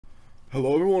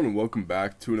Hello, everyone, and welcome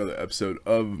back to another episode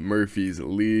of Murphy's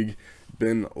League.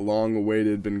 Been long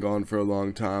awaited, been gone for a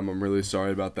long time. I'm really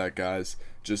sorry about that, guys.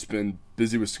 Just been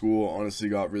busy with school. Honestly,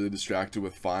 got really distracted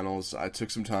with finals. I took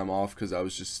some time off because I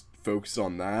was just focused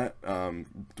on that.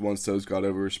 Once those got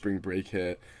over, spring break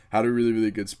hit. Had a really,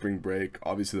 really good spring break.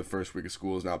 Obviously, the first week of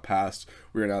school is now past.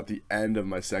 We're now at the end of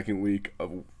my second week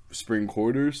of spring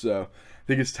quarter, so I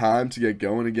think it's time to get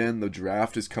going again. The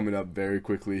draft is coming up very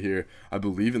quickly here. I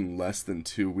believe in less than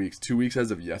 2 weeks. 2 weeks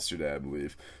as of yesterday, I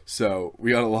believe. So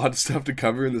we got a lot of stuff to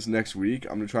cover in this next week.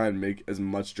 I'm gonna try and make as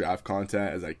much draft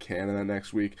content as I can in that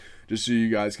next week, just so you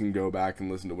guys can go back and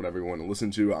listen to whatever you want to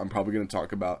listen to. I'm probably gonna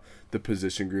talk about the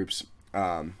position groups.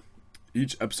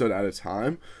 Each episode at a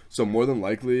time. So more than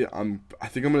likely, I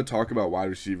think I'm going to talk about wide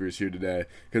receivers here today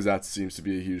because that seems to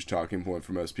be a huge talking point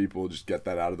for most people. Just get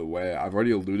that out of the way. I've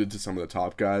already alluded to some of the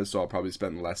top guys, so I'll probably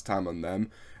spend less time on them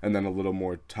and then a little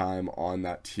more time on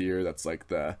that tier that's like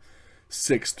the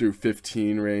 6 through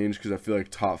 15 range, because I feel like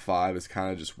top 5 is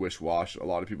kind of just wish-wash. A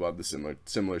lot of people have the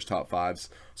similar top 5s.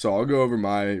 So I'll go over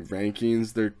my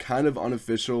rankings. They're kind of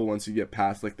unofficial once you get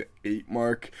past like the 8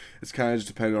 mark. It's kind of just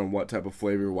depending on what type of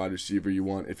flavor wide receiver you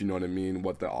want, if you know what I mean,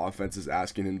 what the offense is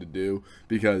asking him to do,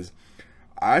 because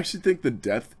I actually think the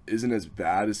depth isn't as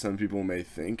bad as some people may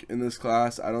think in this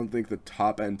class. I don't think the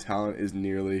top end talent is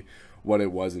nearly what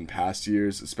it was in past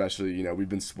years, especially, we've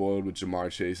been spoiled with Jamar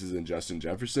Chases and Justin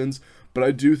Jeffersons, but I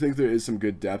do think there is some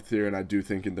good depth here, and I do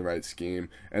think in the right scheme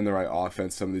and the right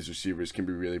offense, some of these receivers can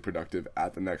be really productive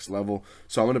at the next level.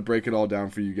 So I'm going to break it all down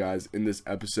for you guys in this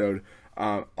episode.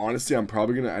 Honestly, I'm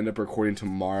probably going to end up recording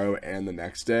tomorrow and the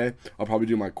next day. I'll probably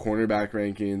do my cornerback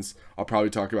rankings. I'll probably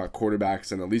talk about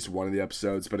quarterbacks in at least one of the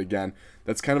episodes. But again,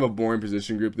 that's kind of a boring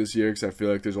position group this year because I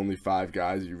feel like there's only 5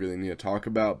 guys you really need to talk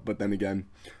about. But then again,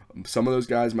 some of those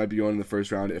guys might be going in the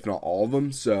first round, if not all of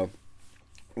them. So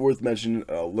worth mentioning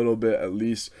a little bit at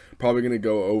least. Probably going to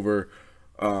go over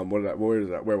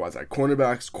where was I?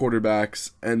 Cornerbacks,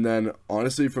 quarterbacks, and then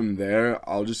honestly from there,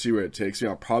 I'll just see where it takes me.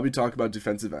 I'll probably talk about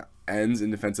defensive ends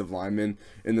and defensive linemen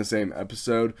in the same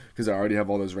episode because I already have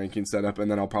all those rankings set up,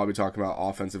 and then I'll probably talk about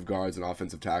offensive guards and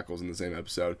offensive tackles in the same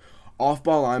episode.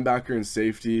 Off-ball linebacker and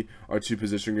safety are 2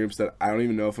 position groups that I don't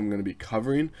even know if I'm going to be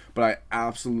covering, but I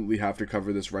absolutely have to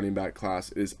cover this running back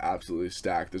class. It is absolutely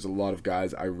stacked. There's a lot of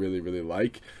guys I really, really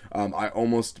like. I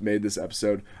almost made this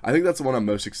episode. I think that's the one I'm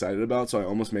most excited about, so I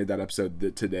almost made that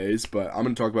episode today's, but I'm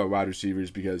going to talk about wide receivers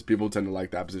because people tend to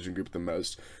like that position group the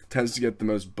most. Tends to get the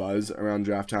most buzz around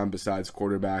draft time besides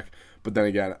quarterback, but then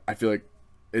again, I feel like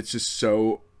it's just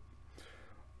so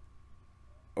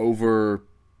over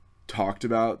talked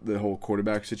about, the whole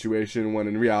quarterback situation, when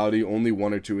in reality only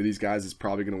 1 or 2 of these guys is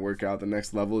probably going to work out the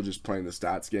next level just playing the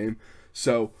stats game.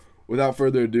 So without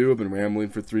further ado, I've been rambling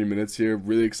for 3 minutes here.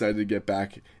 Really excited to get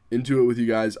back into it with you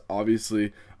guys.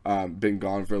 Obviously been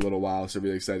gone for a little while, so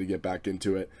really excited to get back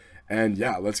into it. And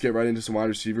yeah, let's get right into some wide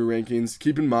receiver rankings.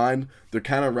 Keep in mind they're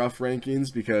kind of rough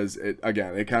rankings because it kind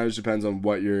of just depends on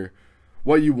what you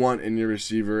want in your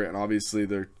receiver, and obviously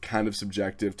they're kind of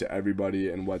subjective to everybody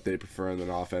and what they prefer in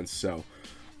an offense. So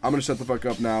I'm gonna shut the fuck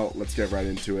up now. Let's get right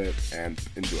into it and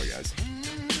enjoy, guys.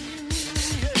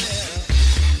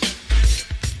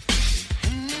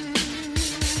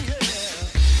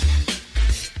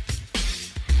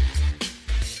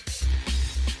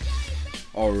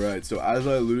 Alright, so as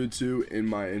I alluded to in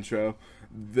my intro,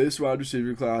 this wide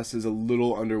receiver class is a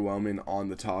little underwhelming on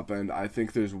the top end. I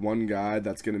think there's one guy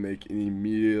that's going to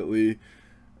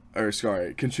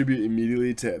contribute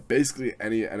immediately to basically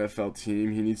any NFL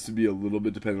team. He needs to be a little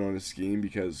bit dependent on his scheme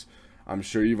because I'm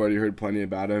sure you've already heard plenty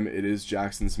about him. It is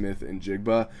Jackson Smith and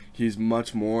Jigba. He's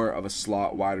much more of a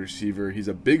slot wide receiver. He's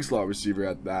a big slot receiver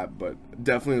at that, but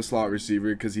definitely a slot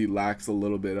receiver because he lacks a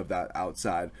little bit of that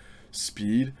outside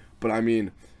speed. But I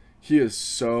mean, he is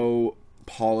so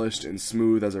polished and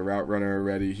smooth as a route runner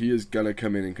already. He is going to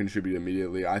come in and contribute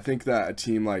immediately. I think that a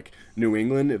team like New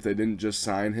England, if they didn't just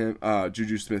sign him,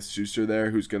 Juju Smith-Schuster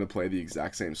there, who's going to play the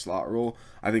exact same slot role,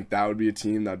 I think that would be a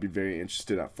team that would be very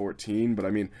interested at 14. But I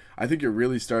mean, I think it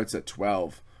really starts at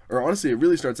 12. Or honestly, it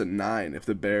really starts at 9 if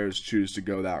the Bears choose to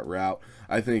go that route.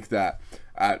 I think that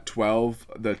at 12,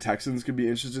 the Texans could be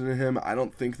interested in him. I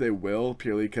don't think they will,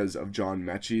 purely because of John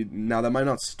Mechie. Now, that might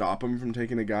not stop him from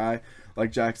taking a guy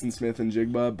like Jackson Smith and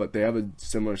Jigba, but they have a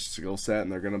similar skill set,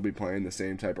 and they're going to be playing the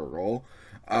same type of role.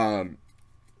 And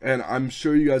I'm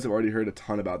sure you guys have already heard a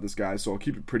ton about this guy, so I'll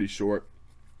keep it pretty short.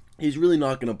 he's really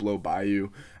not going to blow by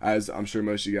you, as I'm sure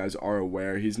most of you guys are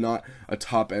aware. He's not a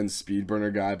top-end speed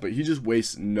burner guy, but he just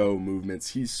wastes no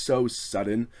movements. He's so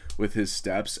sudden with his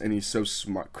steps, and he's so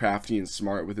smart, crafty and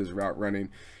smart with his route running.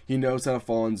 He knows how to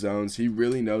fall in zones. He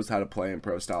really knows how to play in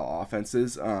pro-style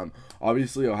offenses.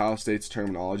 Obviously, Ohio State's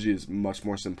terminology is much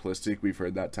more simplistic. We've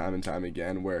heard that time and time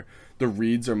again, where the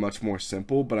reads are much more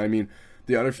simple. But, I mean,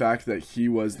 the other fact that he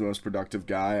was the most productive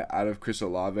guy out of Chris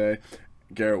Olave,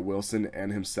 Garrett Wilson,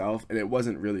 and himself, and it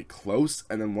wasn't really close.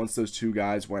 And then once those two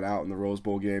guys went out in the Rose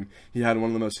Bowl game, he had one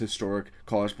of the most historic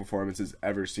college performances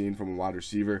ever seen from a wide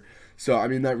receiver. So, I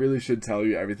mean, that really should tell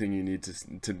you everything you need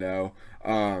to know.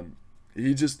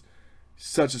 He just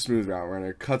such a smooth route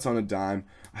runner, cuts on a dime,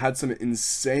 had some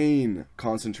insane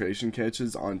concentration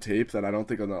catches on tape that I don't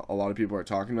think a lot of people are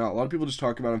talking about. A lot of people just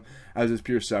talk about him as his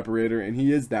pure separator, and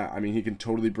he is that. I mean, he can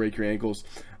totally break your ankles,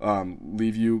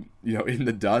 leave you, in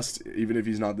the dust, even if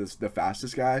he's not the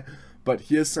fastest guy. But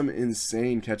he has some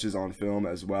insane catches on film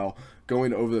as well,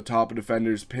 going over the top of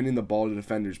defenders, pinning the ball to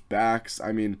defenders' backs.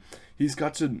 I mean, he's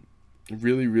got some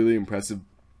really, really impressive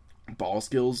ball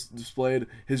skills displayed.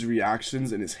 His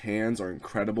reactions and his hands are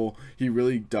incredible. He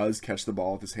really does catch the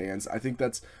ball with his hands. I think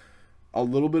that's a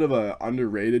little bit of a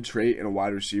underrated trait in a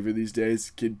wide receiver these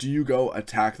days. Do you go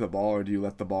attack the ball, or do you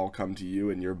let the ball come to you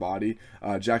and your body?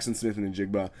 Jackson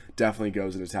Smith-Njigba definitely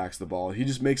goes and attacks the ball. He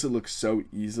just makes it look so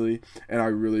easily, and I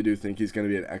really do think he's going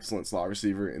to be an excellent slot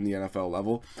receiver in the NFL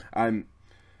level. I'm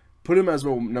put him as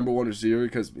my number one receiver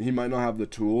because he might not have the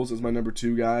tools as my number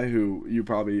two guy, who you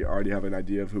probably already have an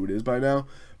idea of who it is by now,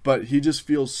 but he just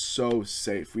feels so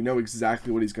safe. We know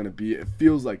exactly what he's going to be. It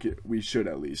feels like it, we should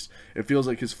at least. It feels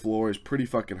like his floor is pretty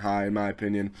fucking high in my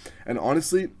opinion. And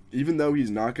honestly, even though he's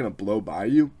not going to blow by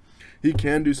you, he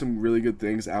can do some really good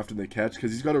things after the catch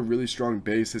because he's got a really strong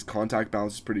base. His contact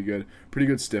balance is pretty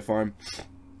good stiff arm.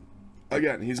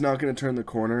 Again, he's not going to turn the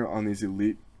corner on these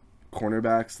elite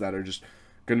cornerbacks that are just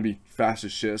going to be fast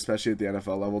as shit, especially at the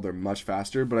NFL level. They're much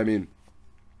faster, but I mean,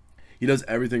 he does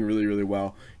everything really, really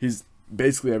well. He's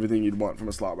basically everything you'd want from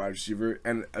a slot wide receiver,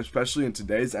 and especially in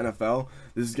today's NFL,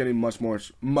 this is getting much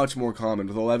more common,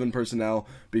 with 11 personnel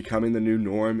becoming the new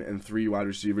norm and 3 wide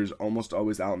receivers almost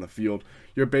always out in the field.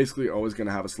 You're basically always going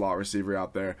to have a slot receiver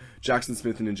out there. Jackson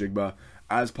Smith-Njigba,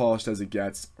 as polished as it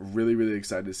gets, really, really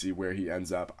excited to see where he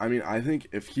ends up. I mean, I think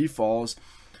if he falls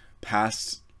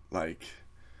past,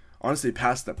 honestly,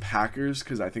 past the Packers,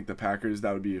 because I think the Packers,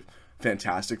 that would be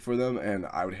fantastic for them, and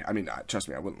trust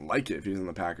me, I wouldn't like it if he was in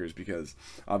the Packers, because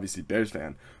obviously Bears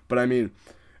fan, but I mean,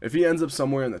 if he ends up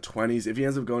somewhere in the 20s, if he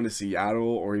ends up going to Seattle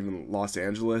or even Los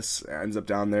Angeles, ends up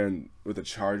down there with the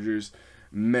Chargers,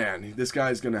 man, this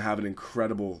guy is going to have an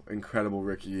incredible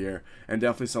rookie year, and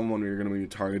definitely someone we're going to be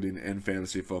targeting in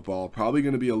fantasy football. Probably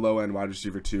going to be a low-end wide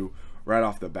receiver too, right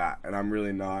off the bat, and I'm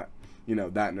really not,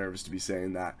 that nervous to be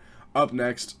saying that. Up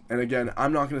next, and again,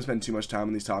 I'm not going to spend too much time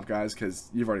on these top guys because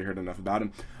you've already heard enough about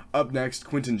him. Up next,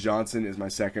 Quentin Johnson is my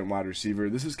second wide receiver.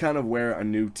 This is kind of where a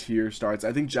new tier starts.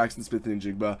 I think Jackson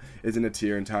Smith-Njigba is in a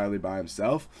tier entirely by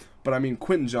himself, but I mean,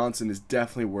 Quentin Johnson is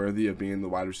definitely worthy of being the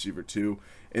wide receiver 2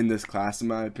 in this class, in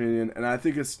my opinion, and I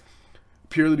think it's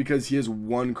purely because he has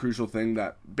one crucial thing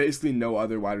that basically no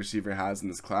other wide receiver has in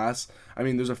this class. I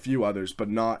mean, there's a few others, but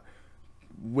not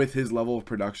with his level of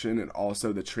production and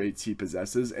also the traits he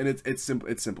possesses. And it's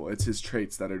simple. It's his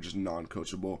traits that are just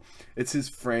non-coachable. It's his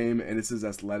frame and it's his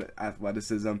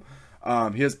athleticism.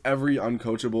 He has every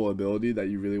uncoachable ability that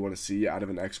you really want to see out of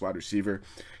an wide receiver.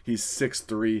 He's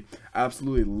 6'3",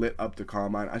 absolutely lit up the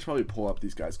combine. I should probably pull up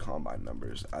these guys' combine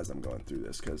numbers as I'm going through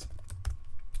this, because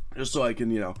just so I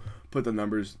can, put the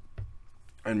numbers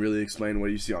and really explain what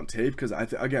you see on tape, because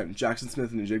again, Jackson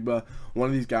Smith-Njigba, one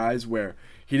of these guys where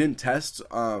he didn't test,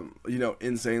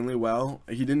 insanely well.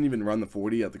 He didn't even run the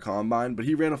 40 at the combine, but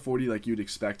he ran a 40 like you'd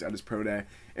expect at his pro day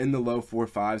in the low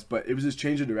 4.5s. But it was his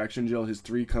change of direction, Jill, his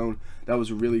 3-cone, that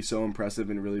was really so impressive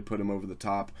and really put him over the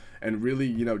top and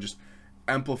really, just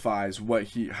amplifies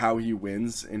how he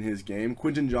wins in his game.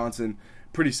 Quentin Johnson,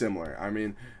 pretty similar. I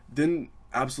mean, didn't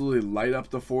absolutely light up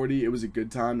the 40. It was a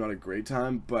good time, not a great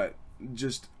time, but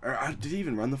did he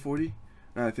even run the 40?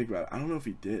 Now I think about it, I don't know if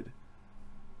he did.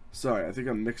 Sorry, I think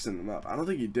I'm mixing them up. I don't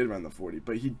think he did run the 40,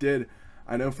 but he did.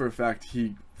 I know for a fact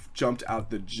he jumped out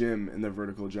the gym in the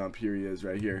vertical jump. Here he is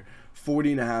right here.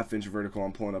 40.5-inch vertical.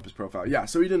 I'm pulling up his profile. Yeah,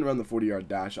 so he didn't run the 40-yard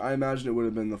dash. I imagine it would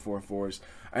have been the 4.4s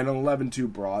and an 11.2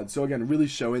 broad. So again, really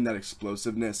showing that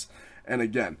explosiveness. And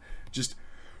again, just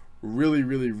really,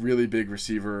 really, really big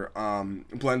receiver.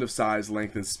 Blend of size,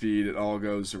 length, and speed. It all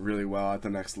goes really well at the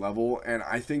next level. And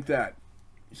I think that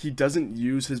he doesn't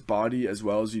use his body as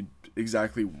well as you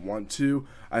exactly want to.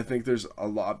 I think there's a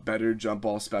lot better jump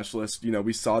ball specialists. You know,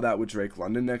 we saw that with Drake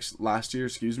London last year,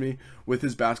 with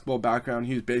his basketball background.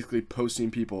 He was basically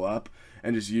posting people up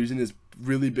and just using his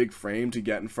really big frame to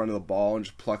get in front of the ball and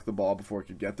just pluck the ball before it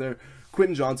could get there.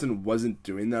 Quentin Johnson wasn't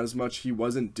doing that as much. He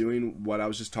wasn't doing what I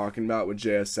was just talking about with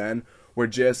JSN, where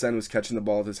JSN was catching the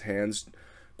ball with his hands.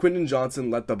 Quentin Johnson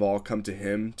let the ball come to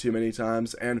him too many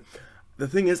times, and the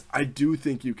thing is, I do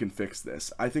think you can fix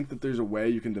this. I think that there's a way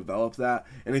you can develop that,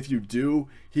 and if you do,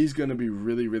 he's going to be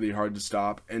really, really hard to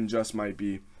stop, and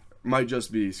might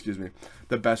just be,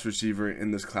 the best receiver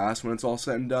in this class when it's all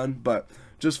said and done. But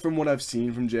just from what I've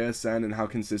seen from JSN and how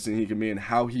consistent he can be and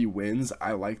how he wins,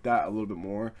 I like that a little bit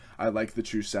more. I like the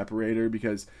true separator,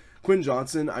 because Quentin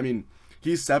Johnson, I mean,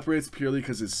 he separates purely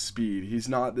because of his speed. He's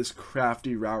not this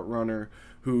crafty route runner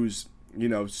who's, you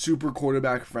know, super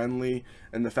quarterback friendly,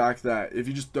 and the fact that if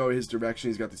you just throw his direction,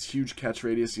 he's got this huge catch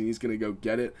radius and he's going to go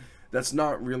get it. That's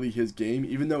not really his game,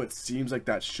 even though it seems like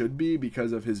that should be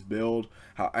because of his build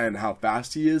and how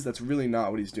fast he is. That's really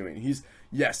not what he's doing. He's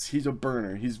a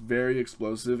burner. He's very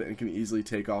explosive and can easily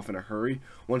take off in a hurry.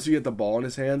 Once you get the ball in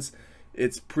his hands,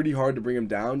 it's pretty hard to bring him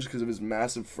down just because of his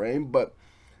massive frame, but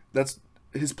that's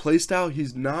his play style.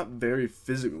 He's not very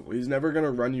physical. He's never going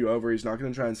to run you over. He's not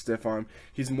going to try and stiff arm.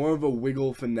 He's more of a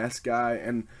wiggle finesse guy,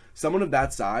 and someone of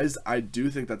that size, I do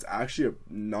think that's actually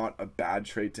not a bad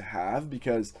trait to have,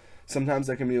 because sometimes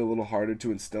that can be a little harder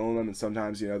to instill in them, and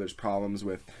sometimes, you know, there's problems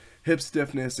with hip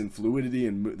stiffness and fluidity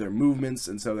and their movements,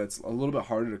 and so that's a little bit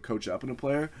harder to coach up in a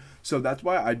player. So that's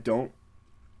why I don't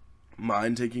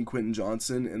mind taking Quentin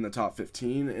Johnson in the top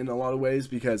 15 in a lot of ways,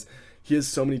 because he has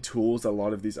so many tools that a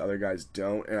lot of these other guys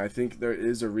don't, and I think there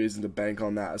is a reason to bank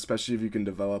on that, especially if you can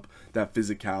develop that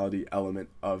physicality element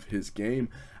of his game.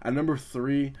 At number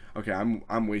 3, okay,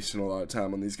 I'm wasting a lot of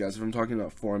time on these guys. If I'm talking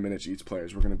about 4 minutes each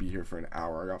players, we're going to be here for an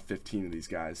hour. I got 15 of these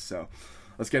guys, so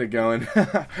let's get it going.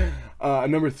 At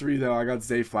number 3, though, I got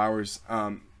Zay Flowers.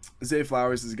 Zay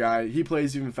Flowers is a guy, he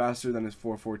plays even faster than his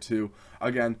 4.42.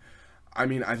 Again, I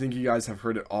mean, I think you guys have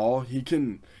heard it all. He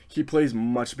plays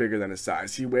much bigger than his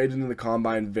size. He weighed into the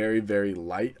combine very, very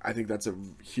light. I think that's a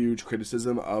huge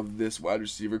criticism of this wide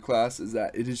receiver class, is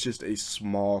that it is just a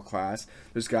small class.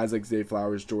 There's guys like Zay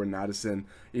Flowers, Jordan Addison,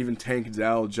 even Tank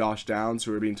Dell, Josh Downs,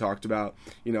 who are being talked about,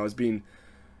 you know, as being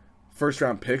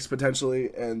first-round picks potentially,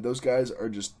 and those guys are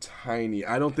just tiny.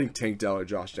 I don't think Tank Dell or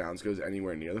Josh Downs goes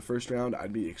anywhere near the first round.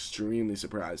 I'd be extremely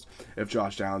surprised if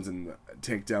Josh Downs and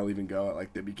Tank Dell even go at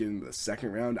like the beginning of the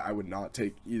second round. I would not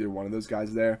take either one of those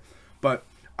guys there, but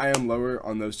I am lower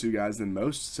on those two guys than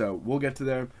most, so we'll get to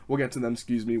them,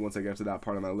 once I get to that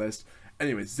part of my list.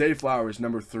 Anyways, Zay Flowers,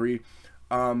 number 3,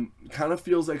 kind of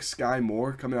feels like Sky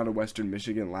Moore coming out of Western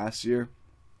Michigan last year,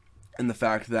 and the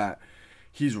fact that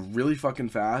he's really fucking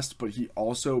fast, but he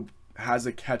also has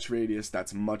a catch radius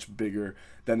that's much bigger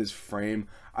than his frame.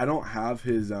 I don't have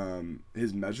his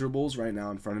measurables right now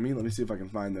in front of me. Let me see if I can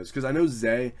find those, because I know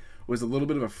Zay was a little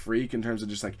bit of a freak in terms of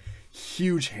just like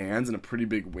huge hands and a pretty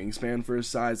big wingspan for his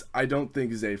size. I don't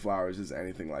think Zay Flowers is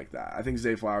anything like that. I think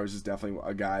Zay Flowers is definitely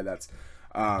a guy that's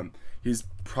he's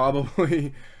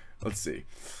probably let's see.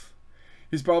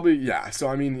 He's probably, yeah, so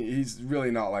I mean, he's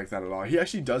really not like that at all. He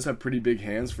actually does have pretty big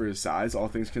hands for his size, all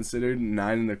things considered,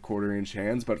 9.25-inch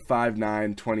hands, but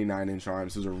 5'9", 29-inch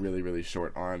arms. Those are really, really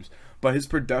short arms. But his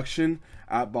production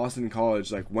at Boston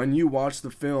College, like, when you watch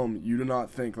the film, you do not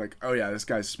think, like, oh yeah, this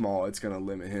guy's small, it's going to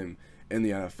limit him in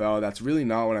the NFL. That's really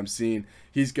not what I'm seeing.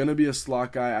 He's going to be a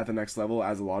slot guy at the next level,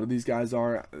 as a lot of these guys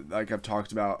are, like I've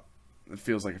talked about. It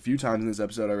feels like a few times in this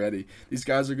episode already. These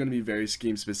guys are going to be very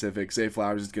scheme specific. Zay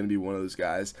Flowers is going to be one of those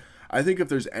guys. I think if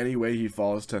there's any way he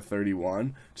falls to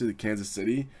 31 to the Kansas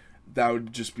City, that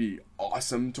would just be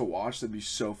awesome to watch. That'd be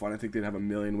so fun. I think they'd have a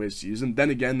million ways to use him. Then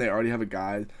again, they already have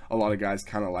a lot of guys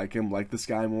kind of like him, like the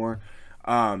Sky Moore.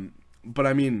 But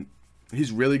I mean,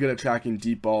 he's really good at tracking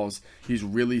deep balls. He's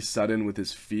really sudden with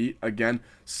his feet. Again,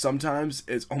 sometimes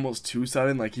it's almost too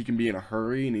sudden. Like, he can be in a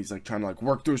hurry and he's like trying to like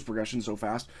work through his progression so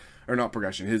fast. Or not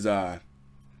progression, his route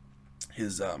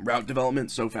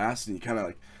development so fast, and he kind of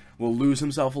like will lose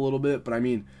himself a little bit. But I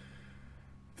mean,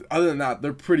 other than that,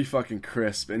 they're pretty fucking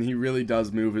crisp, and he really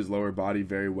does move his lower body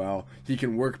very well. He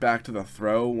can work back to the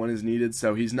throw when is needed,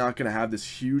 so he's not going to have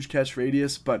this huge catch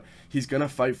radius, but he's going to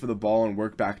fight for the ball and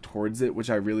work back towards it,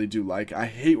 which I really do like. I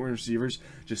hate when receivers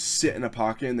just sit in a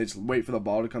pocket and they just wait for the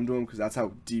ball to come to him, because that's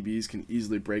how DBs can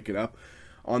easily break it up.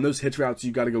 On those hitch routes,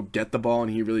 you got to go get the ball,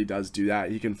 and he really does do that.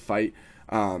 He can fight,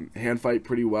 hand fight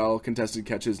pretty well. Contested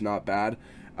catches, not bad.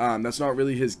 That's not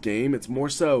really his game. It's more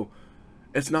so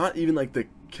it's not even like the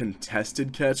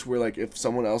contested catch where like if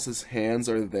someone else's hands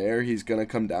are there, he's gonna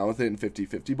come down with it in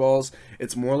 50-50 balls.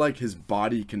 It's more like his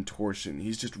body contortion.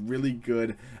 He's just really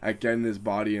good at getting his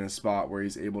body in a spot where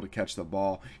he's able to catch the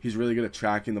ball. He's really good at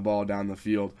tracking the ball down the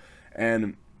field.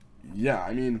 And yeah,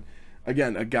 I mean,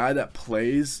 again, a guy that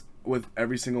plays with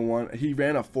every single one. He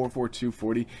ran a 4.42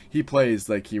 40. He plays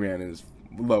like he ran in his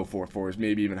low 4.4s,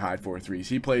 maybe even high 4.3s.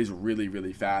 He plays really,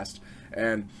 really fast.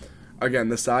 And again,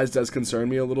 the size does concern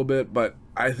me a little bit, but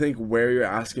I think where you're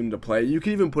asking him to play, you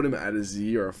can even put him at a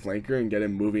Z or a flanker and get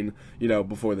him moving,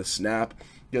 before the snap,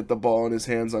 get the ball in his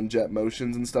hands on jet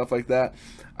motions and stuff like that.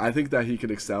 I think that he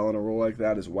could excel in a role like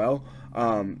that as well.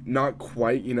 Not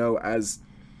quite, as,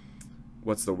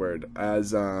 what's the word,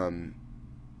 as, I'm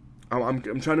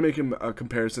trying to make him a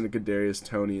comparison to Kadarius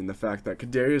Toney, and the fact that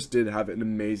Kadarius did have an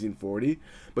amazing 40,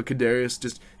 but Kadarius,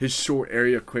 just his short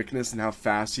area quickness and how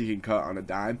fast he can cut on a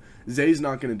dime. Zay's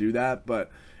not going to do that, but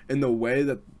in the way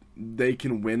that they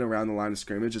can win around the line of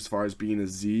scrimmage as far as being a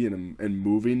Z and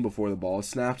moving before the ball is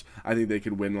snapped, I think they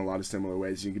could win in a lot of similar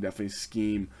ways. You can definitely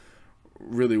scheme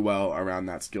really well around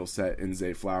that skill set in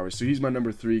Zay Flowers. So he's my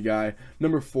number 3 guy.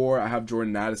 Number 4, I have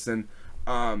Jordan Addison.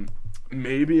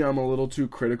 Maybe I'm a little too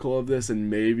critical of this, and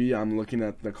maybe I'm looking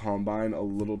at the combine a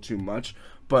little too much,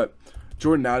 but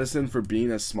Jordan Addison, for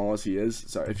being as small as he is,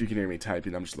 sorry if you can hear me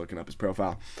typing, I'm just looking up his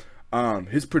profile.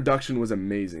 His production was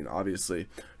amazing, obviously.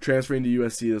 Transferring to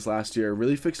USC this last year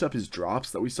really fixed up his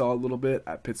drops that we saw a little bit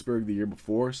at Pittsburgh the year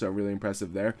before, so really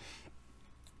impressive there.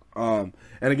 And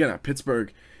again, at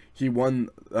Pittsburgh, he won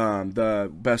the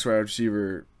best wide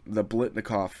receiver, the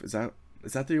Blitnikoff,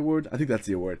 is that the award? I think that's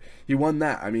the award. He won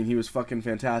that. I mean, he was fucking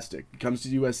fantastic. He comes to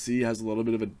USC, has a little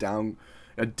bit of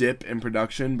a dip in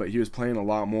production, but he was playing a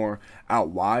lot more out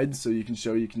wide, so you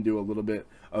can do a little bit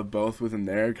of both with him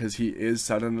there, because he is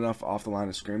sudden enough off the line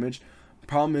of scrimmage.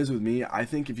 Problem is with me, I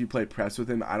think if you play press with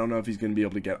him, I don't know if he's going to be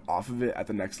able to get off of it at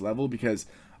the next level, because,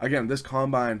 again, this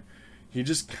combine, he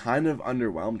just kind of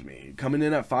underwhelmed me. Coming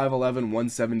in at 5'11",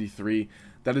 173,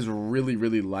 that is really,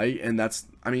 really light, and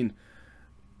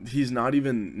he's not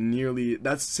even nearly,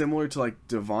 that's similar to like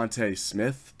Devontae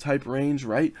Smith type range,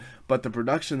 right? But the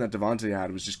production that Devontae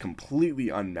had was just completely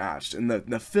unmatched, and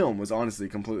the film was honestly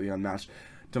completely unmatched.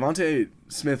 Devontae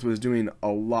Smith was doing a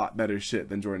lot better shit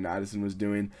than Jordan Addison was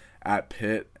doing at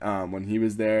Pitt when he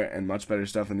was there, and much better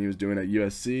stuff than he was doing at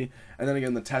USC. And then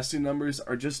again, the testing numbers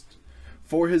are just,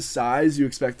 for his size, you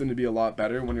expect them to be a lot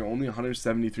better. When you're only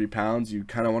 173 pounds, you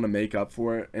kind of want to make up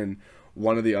for it in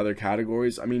one of the other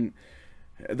categories. I mean,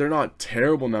 they're not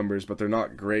terrible numbers, but they're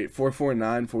not great.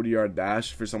 4.49 40-yard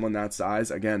dash for someone that size.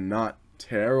 Again, not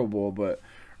terrible, but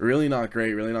really not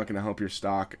great. Really not going to help your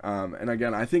stock. And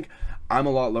again, I think I'm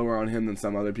a lot lower on him than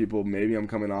some other people. Maybe I'm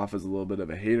coming off as a little bit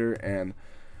of a hater. And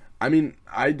I mean,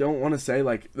 I don't want to say,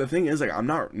 like, the thing is, like, I'm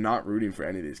not rooting for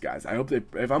any of these guys. I hope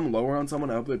if I'm lower on someone,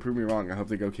 I hope they prove me wrong. I hope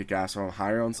they go kick ass. Or I'm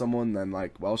higher on someone, then,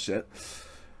 like, well, shit.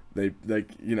 They, like,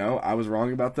 I was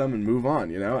wrong about them and move on,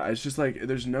 It's just, like,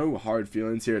 there's no hard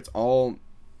feelings here. It's all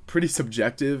pretty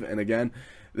subjective. And, again,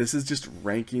 this is just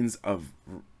rankings of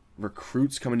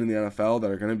recruits coming in the NFL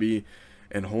that are going to be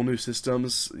in whole new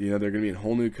systems. They're going to be in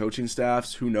whole new coaching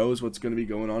staffs. Who knows what's going to be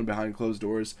going on behind closed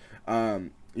doors.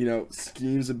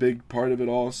 Scheme's a big part of it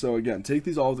all. So, again, take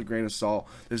these all with a grain of salt.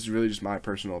 This is really just my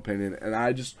personal opinion. And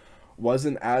I just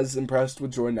wasn't as impressed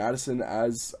with Jordan Addison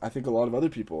as I think a lot of other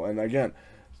people. And, again,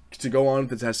 to go on with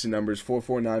the testing numbers,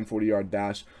 4.49 40-yard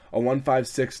dash, a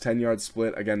 1.56 10-yard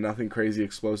split. Again, nothing crazy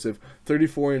explosive.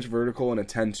 34-inch vertical and a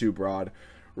 10.2 broad.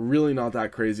 Really not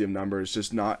that crazy of numbers,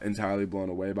 just not entirely blown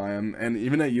away by him. And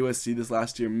even at USC this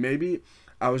last year, maybe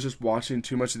I was just watching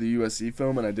too much of the USC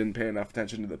film and I didn't pay enough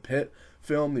attention to the Pitt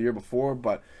film the year before,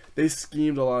 but they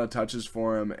schemed a lot of touches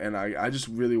for him, and I just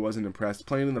really wasn't impressed.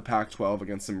 Playing in the Pac-12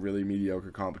 against some really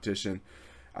mediocre competition,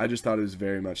 I just thought it was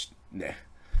very much nah.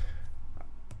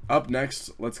 Up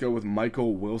next, let's go with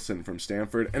Michael Wilson from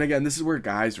Stanford. And again, this is where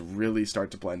guys really start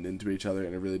to blend into each other,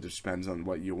 and it really just depends on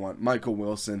what you want. Michael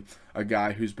Wilson, a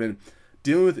guy who's been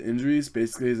dealing with injuries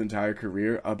basically his entire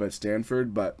career up at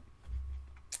Stanford, but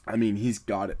I mean, he's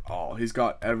got it all. He's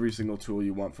got every single tool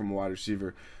you want from a wide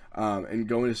receiver. And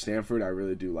going to Stanford, I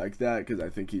really do like that because I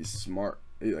think he's smart.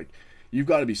 You've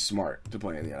got to be smart to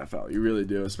play in the NFL. You really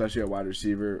do, especially at wide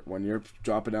receiver. When you're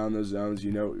dropping down those zones,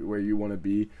 you know where you want to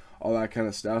be, all that kind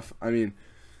of stuff. I mean,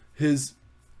 his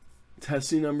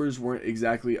testing numbers weren't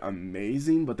exactly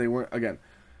amazing, but they weren't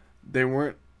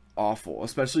awful,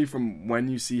 especially from when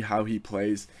you see how he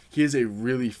plays. He is a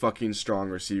really fucking strong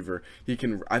receiver.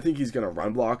 I think he's going to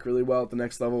run block really well at the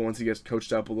next level once he gets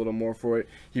coached up a little more for it.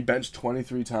 He benched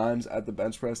 23 times at the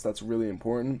bench press. That's really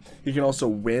important. He can also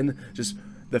win just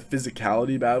the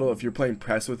physicality battle. If you're playing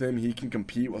press with him, he can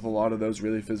compete with a lot of those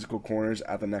really physical corners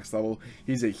at the next level.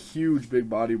 He's a huge, big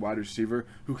body wide receiver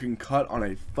who can cut on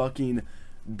a fucking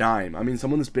dime. I mean,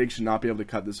 someone this big should not be able to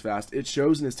cut this fast. It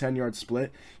shows in his 10-yard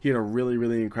split. He had a really,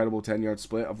 really incredible 10-yard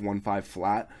split of 1.5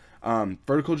 flat.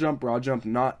 Vertical jump, broad jump,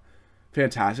 not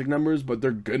fantastic numbers, but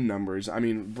they're good numbers. I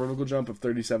mean, vertical jump of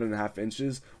 37.5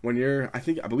 inches when I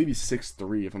believe he's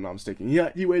 6'3", if I'm not mistaken.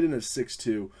 He weighed in at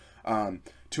 6'2",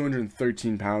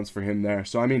 213 pounds for him there.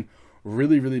 So, I mean,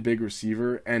 really, really big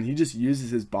receiver, and he just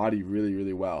uses his body really,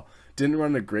 really well. Didn't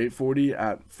run a great 40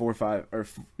 at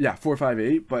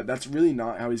 4.58, but that's really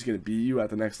not how he's going to beat you at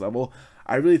the next level.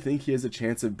 I really think he has a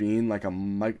chance of being like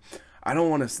I don't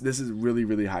want to, this is really,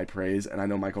 really high praise, and I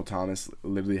know Michael Thomas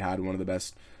literally had one of the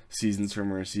best seasons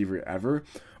from a receiver ever,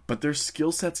 but their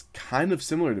skill set's kind of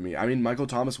similar to me. I mean, Michael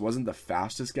Thomas wasn't the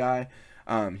fastest guy.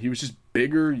 He was just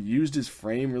bigger, used his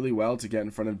frame really well to get in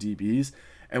front of DBs,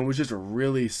 and was just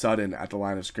really sudden at the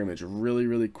line of scrimmage. Really,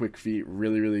 really quick feet,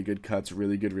 really, really good cuts,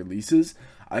 really good releases.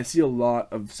 I see a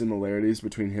lot of similarities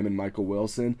between him and Michael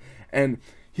Wilson, and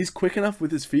he's quick enough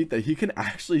with his feet that he can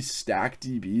actually stack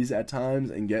DBs at times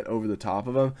and get over the top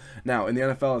of them. Now, in the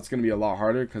NFL, it's going to be a lot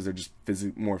harder because they're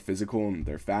just more physical and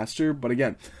they're faster, but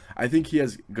again, I think he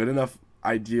has good enough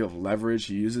idea of leverage.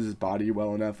 He uses his body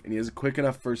well enough, and he has a quick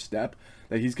enough first step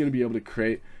that he's going to be able to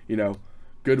create,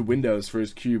 good windows for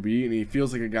his QB, and he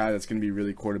feels like a guy that's going to be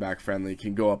really quarterback friendly,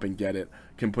 can go up and get it,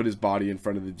 can put his body in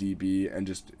front of the DB and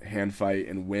just hand fight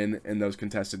and win in those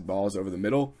contested balls over the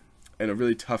middle, and a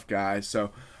really tough guy.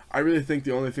 So I really think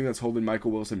the only thing that's holding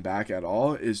Michael Wilson back at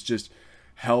all is just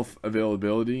health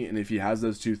availability, and if he has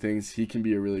those two things, he can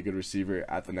be a really good receiver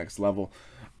at the next level.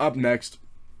 Up next,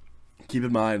 keep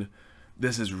in mind,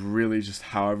 this is really just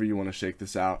however you want to shake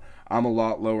this out. I'm a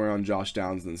lot lower on Josh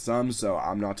Downs than some, so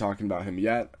I'm not talking about him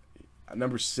yet.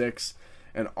 Number 6,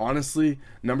 and honestly,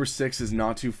 number 6 is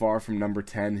not too far from number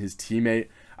 10, his teammate.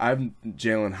 I have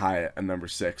Jalin Hyatt at number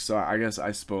 6, so I guess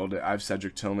I spoiled it. I have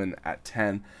Cedric Tillman at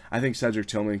 10. I think Cedric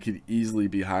Tillman could easily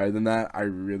be higher than that. I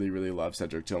really, really love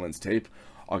Cedric Tillman's tape.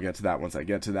 I'll get to that once I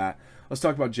get to that. Let's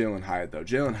talk about Jalin Hyatt, though.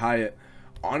 Jalin Hyatt,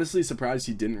 honestly surprised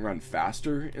he didn't run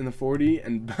faster in the 40,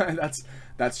 and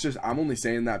that's just, I'm only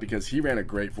saying that because he ran a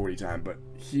great 40 time, but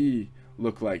he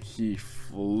looked like he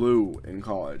flew in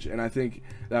college, and I think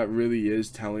that really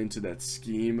is telling to that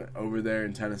scheme over there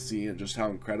in Tennessee and just how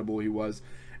incredible he was.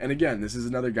 And again, this is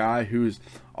another guy who's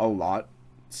a lot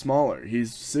smaller.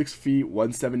 He's 6 feet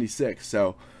 176,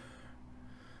 so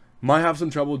might have some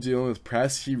trouble dealing with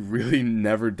press. He really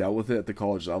never dealt with it at the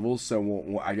college level,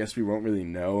 so I guess we won't really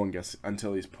know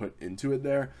until he's put into it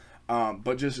there.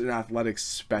 But just an athletic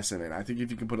specimen. I think if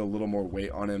you can put a little more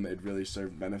weight on him, it'd really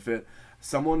serve benefit.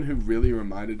 Someone who really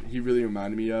reminded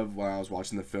me of when I was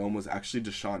watching the film was actually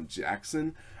Deshaun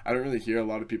Jackson. I don't really hear a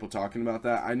lot of people talking about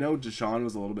that. I know Deshaun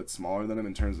was a little bit smaller than him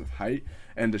in terms of height,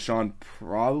 and Deshaun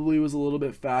probably was a little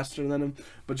bit faster than him,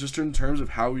 but just in terms of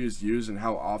how he was used and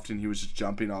how often he was just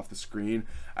jumping off the screen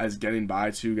as getting by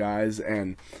two guys,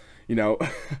 and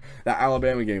that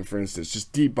Alabama game, for instance,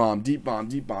 just deep bomb,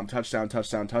 touchdown,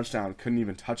 couldn't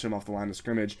even touch him off the line of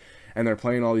scrimmage, and they're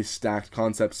playing all these stacked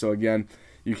concepts. So again,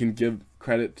 you can give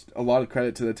a lot of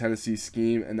credit to the Tennessee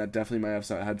scheme, and that definitely might have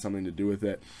had something to do with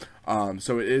it.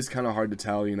 So it is kind of hard to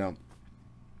tell,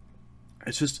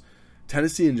 It's just,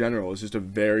 Tennessee in general is just a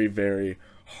very, very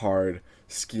hard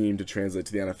scheme to translate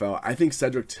to the NFL. I think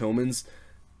Cedric Tillman's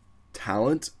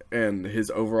talent and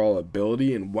his overall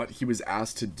ability and what he was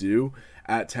asked to do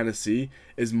at Tennessee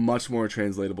is much more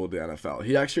translatable to the NFL.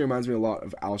 He actually reminds me a lot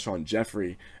of Alshon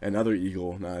Jeffrey, another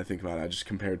Eagle. Now that I think about it, I just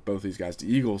compared both these guys to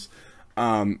Eagles.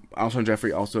 Alshon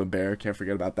Jeffrey, also a Bear, can't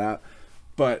forget about that.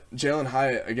 But Jalin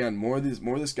Hyatt, again, more of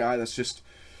this guy that's just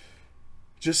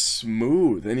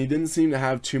smooth, and he didn't seem to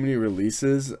have too many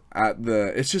releases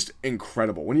it's just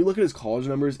incredible. When you look at his college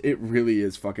numbers, it really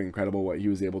is fucking incredible what he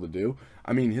was able to do.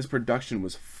 I mean, his production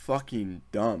was fucking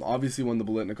dumb. Obviously won the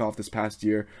Biletnikoff this past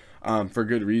year, for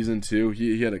good reason too.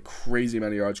 He had a crazy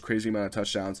amount of yards, crazy amount of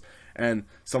touchdowns, and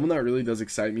someone that really does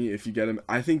excite me if you get him.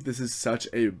 I think this is such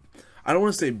a, I don't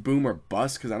want to say boom or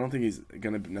bust, because I don't think he's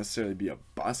going to necessarily be a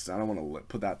bust. I don't want to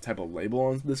put that type of label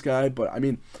on this guy, but I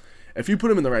mean, if you put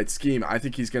him in the right scheme, I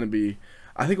think he's going to be,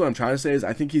 I think what I'm trying to say is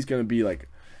I think he's going to be like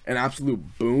an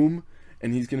absolute boom,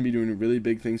 and he's going to be doing really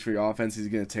big things for your offense. He's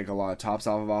going to take a lot of tops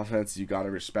off of offense. You got to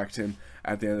respect him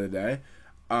at the end of the day.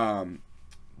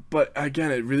 But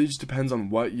again, it really just depends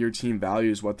on what your team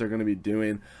values, what they're going to be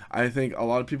doing. I think a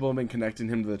lot of people have been connecting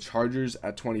him to the Chargers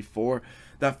at 24.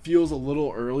 That feels a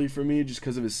little early for me just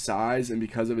because of his size and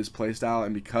because of his play style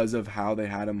and because of how they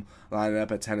had him lining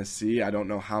up at Tennessee. I don't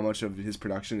know how much of his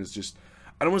production is just,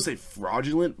 I don't want to say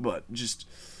fraudulent, but just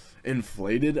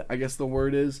inflated, I guess the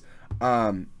word is.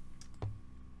 So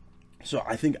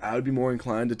I think I would be more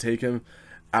inclined to take him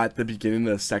at the beginning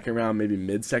of the second round, maybe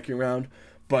mid-second round.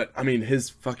 But, I mean, his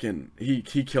fucking, he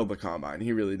killed the combine.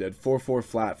 He really did. 4.4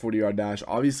 flat, 40-yard dash.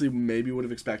 Obviously, maybe would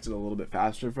have expected a little bit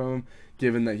faster from him,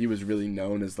 given that he was really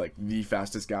known as, like, the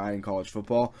fastest guy in college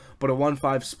football. But a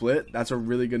 1.5 split, that's a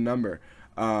really good number.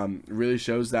 Really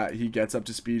shows that he gets up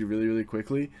to speed really, really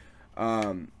quickly.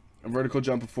 A vertical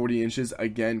jump of 40 inches,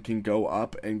 again, can go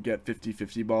up and get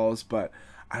 50-50 balls, but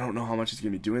I don't know how much he's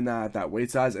going to be doing that at that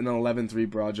weight size. And an 11.3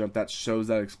 broad jump, that shows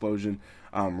that explosion.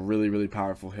 Really, really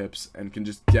powerful hips and can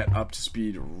just get up to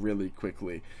speed really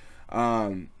quickly.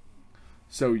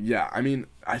 So, yeah, I mean,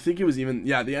 I think it was even,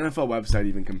 the NFL website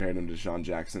even compared him to Deshaun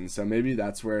Jackson. So maybe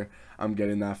that's where I'm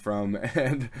getting that from.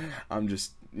 And I'm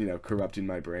just, corrupting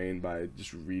my brain by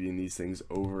just reading these things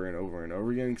over and over and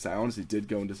over again, because I honestly did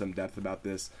go into some depth about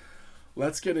this.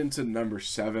 Let's get into number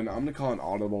 7. I'm going to call an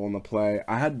audible in the play.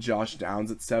 I had Josh Downs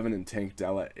at 7 and Tank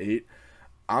Dell at 8.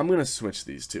 I'm going to switch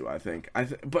these two, I think.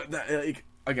 But,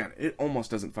 again, it almost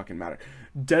doesn't fucking matter.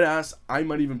 Deadass, I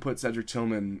might even put Cedric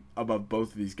Tillman above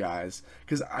both of these guys,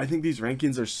 because I think these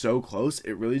rankings are so close.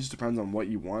 It really just depends on what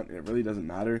you want. It really doesn't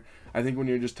matter. I think when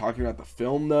you're just talking about the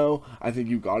film, though, I think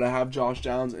you got to have Josh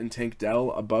Downs and Tank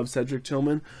Dell above Cedric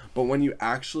Tillman. But when you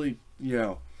actually,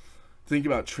 think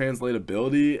about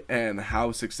translatability and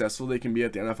how successful they can be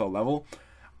at the NFL level,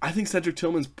 I think Cedric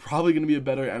Tillman's probably going to be a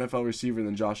better NFL receiver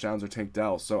than Josh Downs or Tank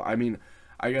Dell. So, I mean,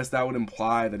 I guess that would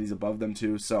imply that he's above them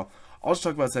too. So, I'll just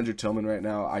talk about Cedric Tillman right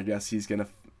now. I guess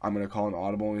I'm going to call an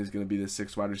audible, and he's going to be the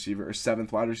 6th wide receiver or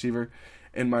 7th wide receiver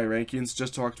in my rankings.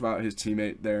 Just talked about his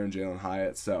teammate there in Jalen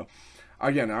Hyatt. So,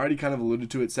 again, I already kind of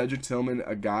alluded to it. Cedric Tillman,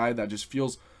 a guy that just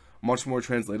feels much more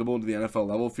translatable to the NFL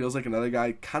level, feels like another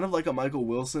guy, kind of like a Michael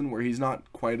Wilson, where he's not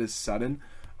quite as sudden,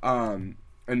 and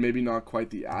maybe not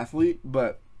quite the athlete,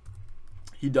 but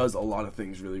he does a lot of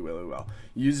things really, really well.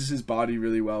 He uses his body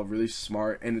really well, really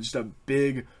smart, and it's just a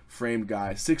big framed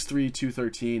guy. 6'3",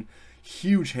 213,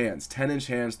 huge hands, 10-inch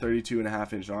hands,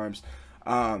 32.5-inch arms.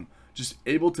 Just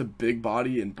able to big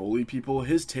body and bully people.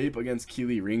 His tape against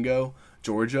Kelee Ringo,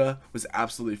 Georgia, was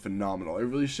absolutely phenomenal. It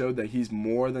really showed that he's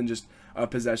more than just a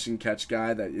possession catch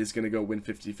guy that is going to go win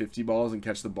 50-50 balls and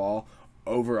catch the ball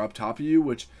over up top of you,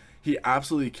 which he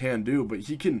absolutely can do, but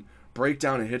he can break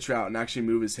down a hitch route and actually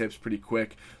move his hips pretty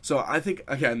quick. So I think,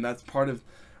 again, that's part of,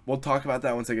 we'll talk about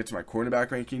that once I get to my cornerback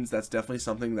rankings. That's definitely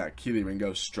something that Kelee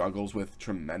Ringo struggles with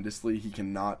tremendously. He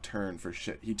cannot turn for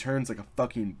shit. He turns like a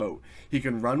fucking boat. He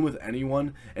can run with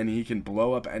anyone and he can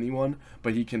blow up anyone,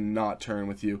 but he cannot turn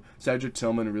with you. Cedric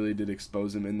Tillman really did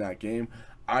expose him in that game.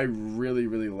 I really,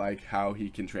 really like how he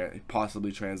can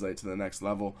possibly translate to the next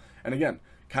level. And again,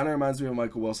 kind of reminds me of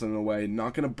Michael Wilson in a way.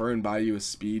 Not going to burn by you with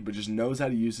speed, but just knows how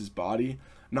to use his body.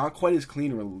 Not quite as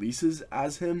clean releases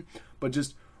as him, but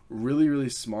just really, really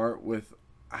smart with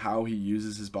how he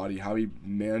uses his body, how he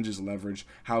manages leverage,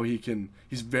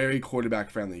 he's very quarterback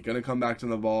friendly. Going to come back to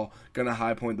the ball, going to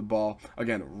high point the ball.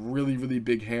 Again, really, really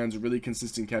big hands, really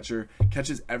consistent catcher,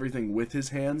 catches everything with his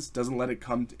hands, doesn't let it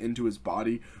come into his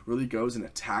body, really goes and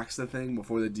attacks the thing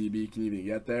before the DB can even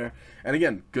get there. And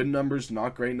again, good numbers,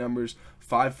 not great numbers,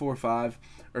 5.45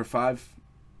 or 5.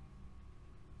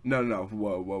 No,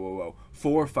 whoa.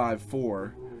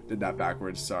 4.54. Did that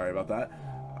backwards. Sorry about that.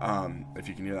 If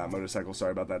you can hear that motorcycle,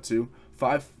 sorry about that too.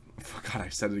 God, I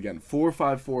said it again.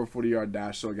 4.54 40-yard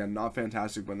dash. So again, not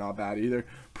fantastic, but not bad either.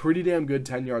 Pretty damn good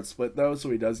 10-yard split though. So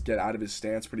he does get out of his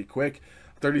stance pretty quick.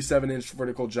 37-inch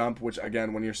vertical jump, which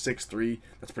again, when you're 6'3",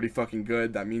 that's pretty fucking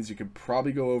good. That means you can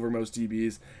probably go over most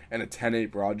DBs. And a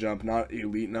 10.8 broad jump. Not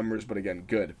elite numbers, but again,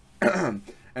 good.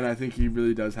 And I think he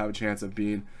really does have a chance of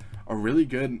being a really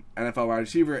good NFL wide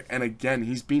receiver. And again,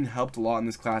 he's being helped a lot in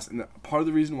this class. And part of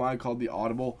the reason why I called the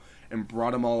audible and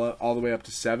brought him all the way up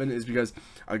to 7 is because,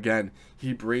 again,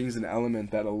 he brings an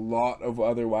element that a lot of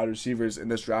other wide receivers in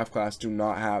this draft class do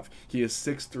not have. He is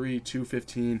 6'3",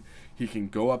 215. He can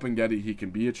go up and get it. He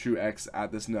can be a true X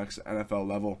at this next NFL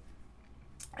level.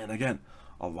 And again,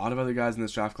 a lot of other guys in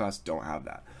this draft class don't have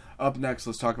that. Up next,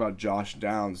 let's talk about Josh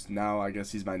Downs. Now, I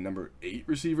guess he's my number 8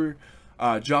 receiver.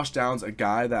 Josh Downs, a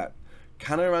guy that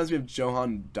kind of reminds me of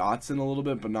Johan Dotson a little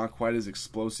bit, but not quite as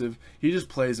explosive. He just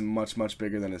plays much, much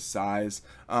bigger than his size.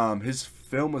 His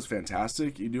film was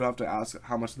fantastic. You do have to ask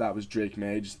how much of that was Drake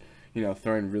May, just,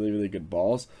 throwing really, really good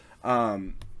balls.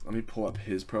 let me pull up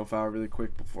his profile really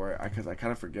quick before because I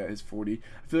kind of forget his 40.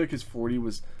 I feel like his 40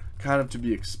 was kind of to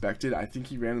be expected. I think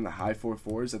he ran in the high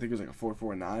 4.4s. I think it was like a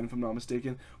 4.49 if I'm not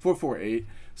mistaken. 4.48.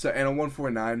 So, and a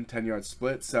 1.49 10-yard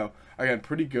split. So, again,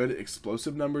 pretty good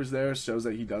explosive numbers there. Shows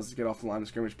that he does get off the line of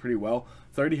scrimmage pretty well.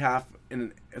 30 half and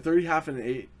an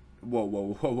 8.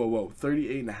 Whoa.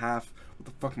 38 and a half. What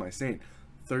the fuck am I saying?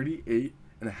 38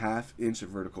 and a half inch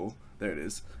vertical. There it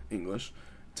is. English.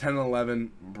 10 and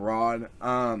 11 broad.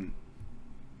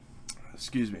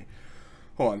 Excuse me.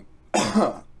 Hold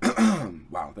on.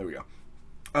 Wow, there we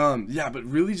go. Yeah, but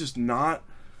really just not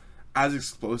as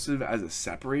explosive as a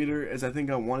separator as I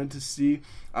think I wanted to see.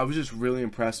 I was just really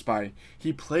impressed by,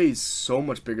 he plays so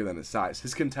much bigger than his size.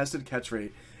 His contested catch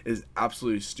rate is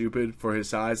absolutely stupid for his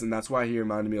size, and that's why he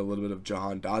reminded me a little bit of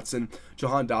Jahan Dotson.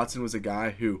 Jahan Dotson was a guy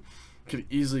who could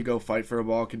easily go fight for a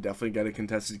ball, could definitely get a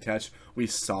contested catch. We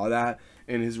saw that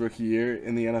in his rookie year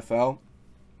in the NFL,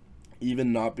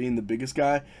 even not being the biggest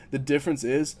guy. The difference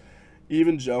is,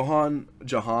 even Jahan,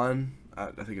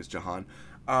 I think it's Jahan,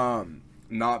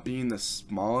 not being the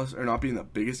smallest or not being the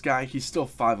biggest guy, he's still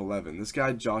 5'11". This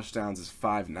guy, Josh Downs, is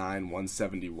 5'9",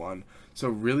 171. So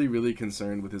really, really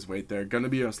concerned with his weight there. Going to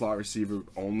be a slot receiver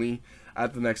only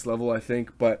at the next level, I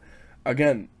think. But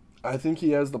again, I think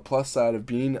he has the plus side of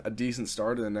being a decent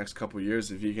starter in the next couple of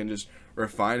years if he can just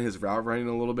refine his route running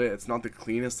a little bit. It's not the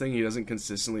cleanest thing. He doesn't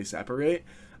consistently separate.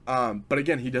 But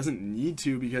again, he doesn't need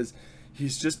to because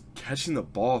he's just catching the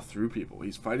ball through people.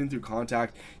 He's fighting through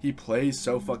contact. He plays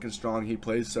so fucking strong. He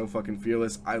plays so fucking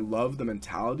fearless. I love the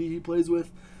mentality he plays with.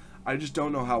 I just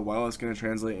don't know how well it's going to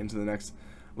translate into the next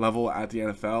level at the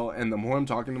NFL. And the more I'm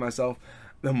talking to myself,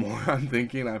 the more I'm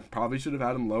thinking I probably should have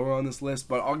had him lower on this list.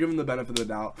 But I'll give him the benefit of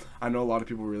the doubt. I know a lot of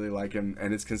people really like him,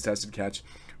 and his contested catch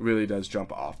really does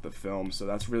jump off the film. So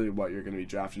that's really what you're going to be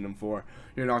drafting him for.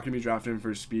 You're not going to be drafting him for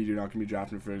his speed. You're not going to be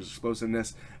drafting him for his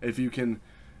explosiveness. If you can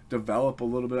develop a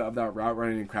little bit of that route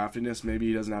running and craftiness, maybe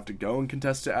he doesn't have to go and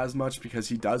contest it as much because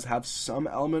he does have some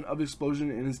element of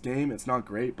explosion in his game. It's not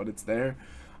great, but it's there.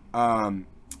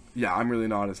 Yeah, I'm really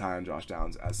not as high on Josh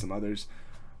Downs as some others.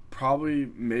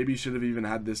 Probably maybe should have even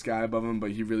had this guy above him,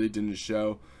 but he really didn't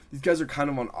show. These guys are kind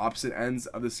of on opposite ends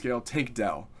of the scale. Tank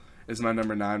Dell is my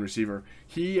number 9 receiver.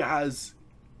 He has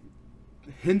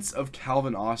hints of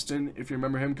Calvin Austin, if you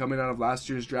remember him coming out of last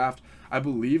year's draft. I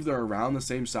believe they're around the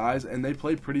same size, and they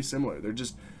play pretty similar. They're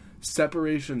just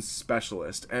separation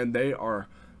specialists, and they are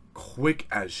quick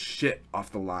as shit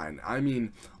off the line. I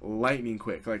mean, lightning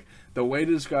quick. Like, the way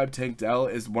to describe Tank Dell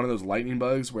is one of those lightning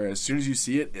bugs where as soon as you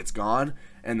see it, it's gone,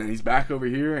 and then he's back over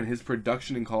here, and his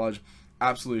production in college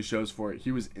absolutely shows for it.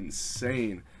 He was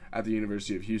insane at the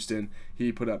University of Houston.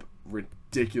 He put up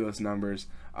ridiculous numbers.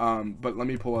 But let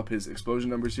me pull up his explosion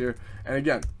numbers here. And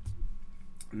again,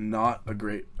 not a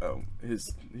great... Oh,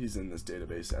 he's in this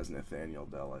database as Nathaniel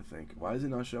Dell, I think. Why is he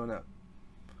not showing up?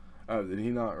 Oh, did he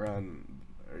not run...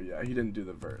 Or yeah, he didn't do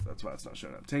the vert. That's why it's not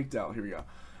showing up. Tank Dell, here we go.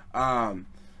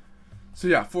 So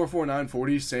yeah, 4.49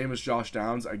 40, same as Josh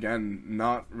Downs. Again,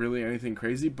 not really anything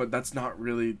crazy, but that's not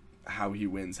really how he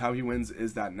wins. How he wins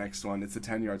is that next one. It's a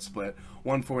 10-yard split.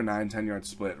 1.49 10-yard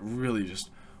split. Really just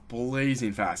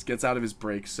blazing fast. Gets out of his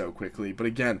break so quickly. But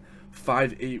again,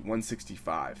 5'8",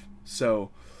 165.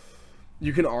 So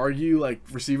you can argue like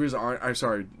DBs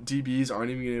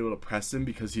aren't even able to press him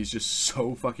because he's just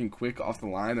so fucking quick off the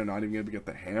line. They're not even able to get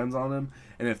their hands on him.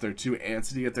 And if they're too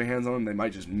antsy to get their hands on him, they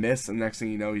might just miss. And next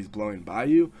thing you know, he's blowing by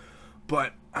you.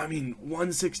 But I mean,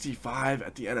 165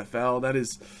 at the NFL, that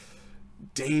is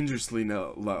dangerously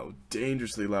low.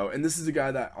 And this is a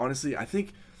guy that honestly, I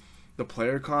think the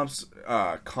player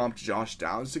comped Josh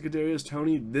Downs to Kadarius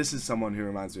Toney. This is someone who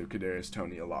reminds me of Kadarius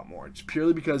Toney a lot more. Just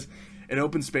purely because in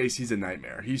open space, he's a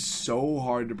nightmare. He's so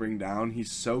hard to bring down.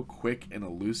 He's so quick and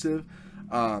elusive.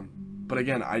 But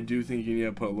again, I do think you need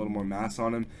to put a little more mass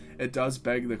on him. It does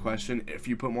beg the question, if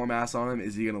you put more mass on him,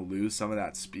 is he going to lose some of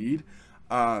that speed?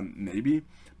 Maybe.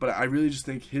 But I really just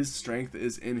think his strength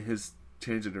is in his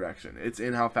change of direction. It's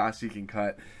in how fast he can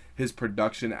cut. His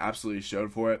production absolutely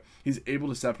showed for it. He's able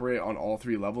to separate on all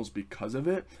 3 levels because of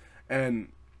it. And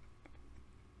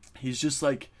he's just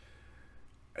like,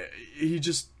 he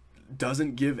just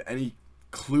doesn't give any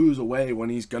clues away when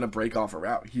he's going to break off a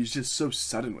route. He's just so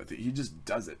sudden with it. He just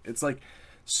does it. It's like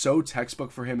so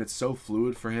textbook for him. It's so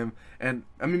fluid for him. And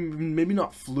I mean, maybe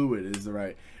not fluid is the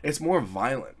right. It's more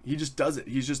violent. He just does it.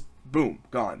 He's just boom,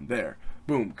 gone, there.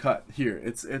 Boom, cut, here.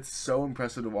 It's so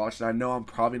impressive to watch. And I know I'm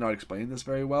probably not explaining this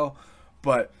very well,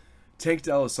 but Tank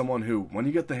Dell is someone who, when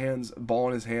you get the ball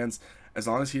in his hands, as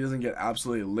long as he doesn't get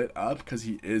absolutely lit up, because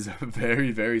he is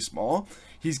very, very small,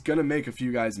 he's going to make a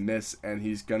few guys miss, and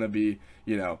he's going to be,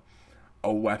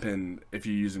 a weapon if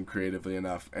you use him creatively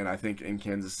enough. And I think in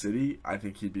Kansas City, I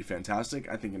think he'd be fantastic.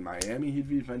 I think in Miami, he'd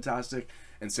be fantastic.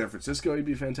 In San Francisco, he'd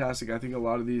be fantastic. I think a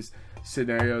lot of these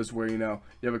scenarios where, you know,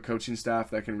 you have a coaching staff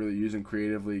that can really use him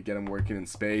creatively, get him working in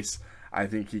space, I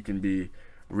think he can be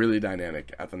really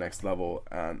dynamic at the next level.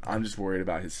 I'm just worried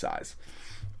about his size.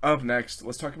 Up next,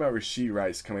 let's talk about Rashee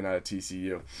Rice coming out of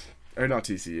TCU. Or not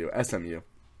TCU, SMU,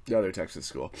 the other Texas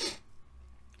school.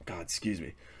 God, excuse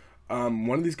me.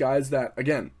 One of these guys that,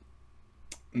 again,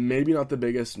 maybe not the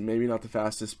biggest, maybe not the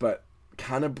fastest, but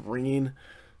kind of bringing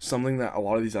something that a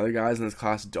lot of these other guys in this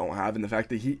class don't have, and the fact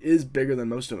that he is bigger than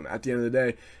most of them. At the end of the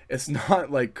day, it's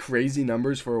not like crazy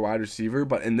numbers for a wide receiver,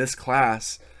 but in this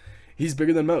class, he's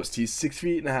bigger than most. He's 6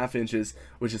 feet and a half inches,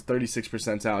 which is 36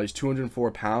 percentile. He's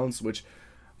 204 pounds, which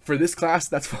for this class,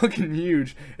 that's fucking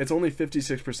huge. It's only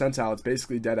 56 percentile. It's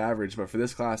basically dead average, but for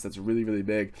this class, that's really, really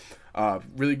big.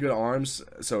 Really good arms,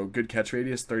 so good catch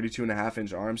radius, 32 and a half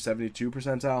inch arms, 72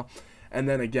 percentile. And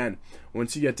then again,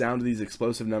 once you get down to these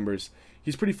explosive numbers,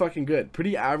 he's pretty fucking good.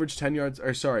 Pretty average 40-yard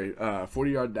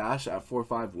dash at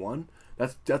 4.51.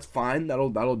 That's fine.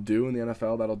 That'll do in the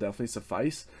NFL. That'll definitely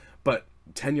suffice. But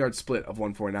 10-yard split of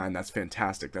 149, that's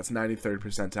fantastic. That's 93rd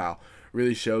percentile.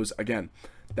 Really shows, again,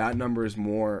 that number is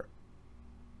more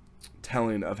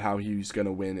telling of how he's going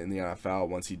to win in the NFL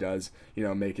once he does, you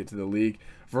know, make it to the league.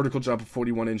 Vertical jump of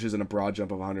 41 inches and a broad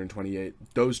jump of 128.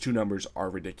 Those two numbers are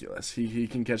ridiculous. He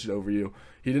can catch it over you.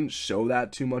 He didn't show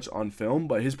that too much on film,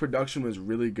 but his production was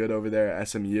really good over there at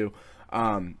SMU.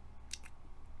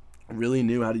 Really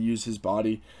knew how to use his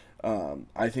body.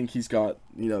 I think he's got,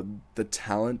 you know, the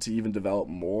talent to even develop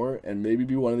more and maybe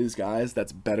be one of these guys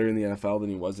that's better in the NFL than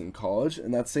he was in college.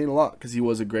 And that's saying a lot because he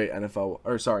was a great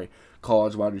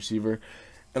college wide receiver.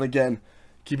 And again,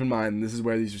 keep in mind, this is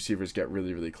where these receivers get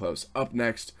really, really close. Up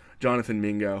next, Jonathan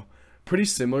Mingo. Pretty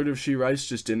similar to Rashee Rice,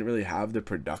 just didn't really have the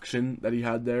production that he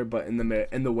had there, but in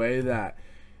the way that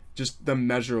just the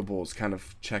measurables kind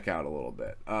of check out a little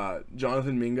bit.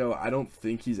 Jonathan Mingo, I don't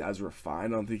think he's as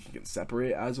refined. I don't think he can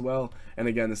separate as well. And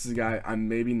again, this is a guy I'm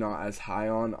maybe not as high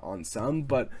on some,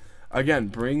 but again,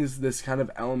 brings this kind of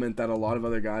element that a lot of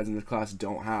other guys in this class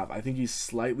don't have. I think he's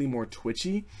slightly more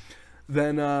twitchy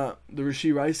than the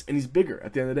Rashee Rice, and he's bigger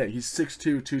at the end of the day. He's 6'2",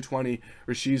 220.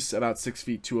 Rashee's about 6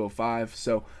 feet, 205.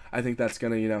 So I think that's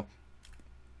going to, you know,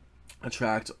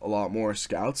 attract a lot more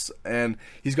scouts, and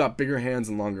he's got bigger hands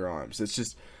and longer arms. It's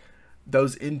just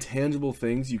those intangible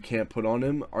things you can't put on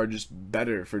him are just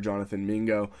better for Jonathan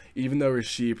Mingo, even though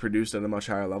Rashee produced at a much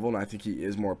higher level, and I think he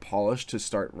is more polished to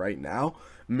start right now.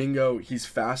 Mingo, he's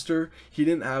faster. He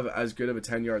didn't have as good of a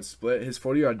 10-yard split. His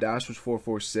 40-yard dash was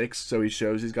 4.46, so he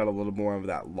shows he's got a little more of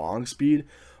that long speed,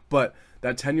 but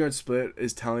that 10-yard split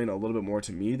is telling a little bit more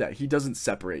to me that he doesn't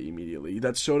separate immediately.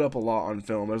 That showed up a lot on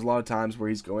film. There's a lot of times where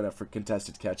he's going up for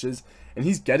contested catches, and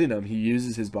he's getting them. He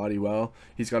uses his body well.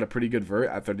 He's got a pretty good vert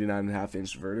at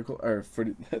 39.5-inch vertical, or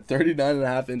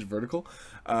 39.5-inch vertical.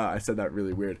 I said that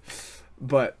really weird.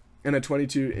 But in a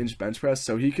 22-inch bench press,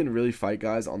 so he can really fight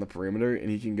guys on the perimeter,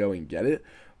 and he can go and get it.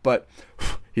 But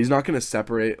he's not going to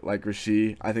separate like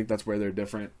Rashee. I think that's where they're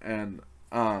different, and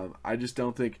I just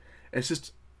don't think – it's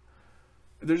just –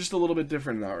 they're just a little bit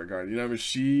different in that regard. You know,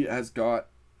 Rashee has got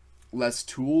less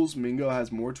tools. Mingo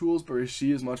has more tools, but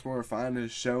Rashee is much more refined and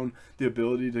has shown the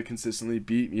ability to consistently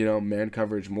beat, you know, man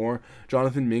coverage more.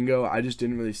 Jonathan Mingo, I just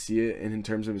didn't really see it in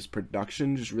terms of his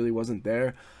production, just really wasn't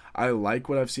there. I like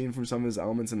what I've seen from some of his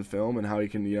elements in the film and how he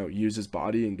can, you know, use his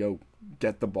body and go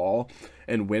get the ball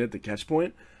and win at the catch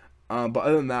point. But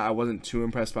other than that, I wasn't too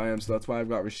impressed by him, so that's why I've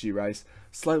got Rashee Rice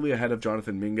slightly ahead of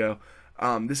Jonathan Mingo.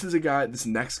 This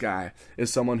next guy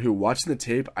is someone who, watching the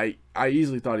tape, I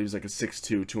easily thought he was like a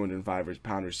 6'2",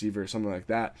 205-pound receiver or something like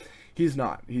that. He's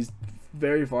not. He's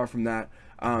very far from that.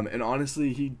 And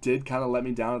honestly, he did kind of let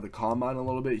me down at the combine a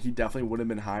little bit. He definitely would have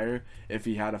been higher if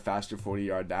he had a faster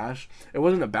 40-yard dash. It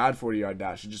wasn't a bad 40-yard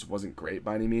dash. It just wasn't great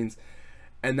by any means.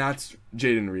 And that's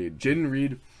Jayden Reed. Jayden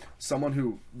Reed, someone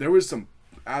who, there was some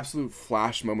absolute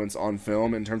flash moments on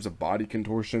film in terms of body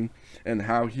contortion and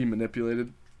how he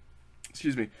manipulated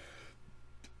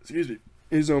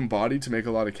his own body to make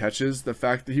a lot of catches. The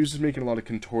fact that he was just making a lot of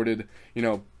contorted, you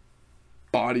know,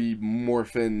 body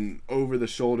morphing over the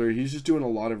shoulder. He's just doing a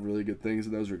lot of really good things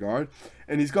in those regard.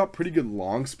 And he's got pretty good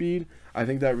long speed. I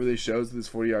think that really shows with his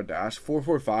 40-yard dash.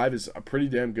 4.45 is a pretty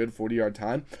damn good 40-yard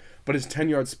time, but his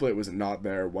 10-yard split was not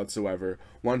there whatsoever.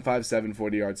 1.57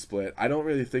 40-yard split. I don't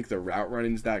really think the route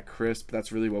running's that crisp.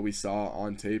 That's really what we saw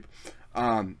on tape.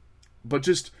 But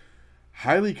just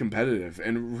highly competitive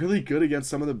and really good against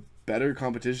some of the better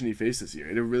competition he faced this year.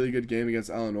 He had a really good game against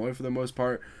Illinois for the most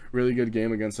part, really good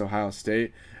game against Ohio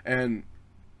State, and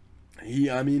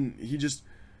he's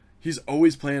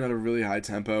always playing at a really high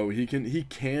tempo. He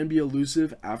can be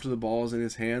elusive after the ball is in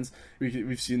his hands.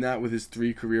 We've seen that with his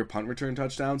 3 career punt return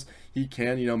touchdowns. He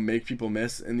can, make people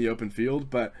miss in the open field,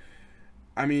 but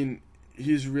I mean,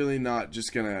 he's really not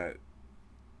just gonna.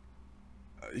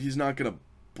 He's not gonna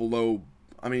blow.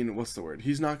 I mean, what's the word?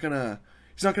 He's not gonna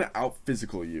out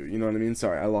physical you. You know what I mean?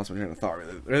 Sorry, I lost my train of thought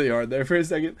really hard there for a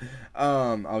second.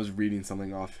 I was reading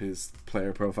something off his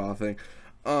player profile thing.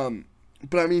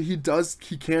 But I mean, he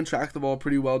can track the ball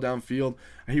pretty well downfield.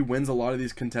 He wins a lot of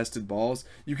these contested balls.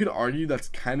 You could argue that's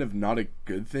kind of not a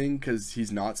good thing because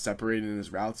he's not separated in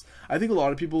his routes. I think a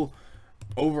lot of people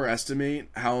overestimate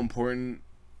how important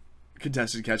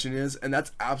contested catching is, and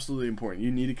that's absolutely important.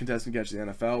 You need a contested catch in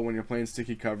the NFL. When you're playing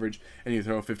sticky coverage and you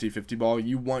throw a 50-50 ball,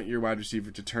 you want your wide receiver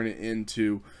to turn it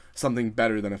into something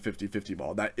better than a 50-50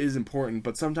 ball. That is important,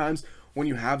 but sometimes when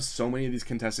you have so many of these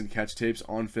contested catch tapes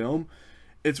on film,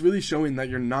 it's really showing that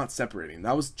you're not separating.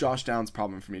 That was Josh Downs'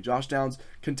 problem for me. Josh Downs,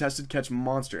 contested catch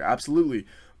monster, absolutely,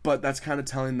 but that's kind of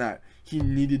telling that he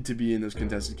needed to be in those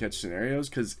contested catch scenarios,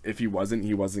 because if he wasn't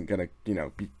going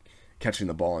to, be catching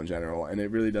the ball in general, and it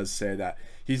really does say that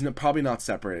he's probably not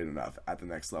separated enough at the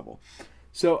next level.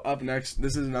 So up next,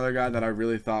 this is another guy that I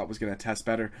really thought was going to test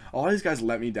better. A lot of these guys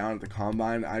let me down at the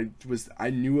combine. I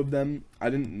knew of them.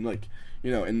 I didn't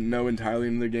know entirely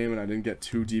into the game, and I didn't get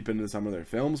too deep into some of their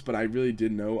films, but I really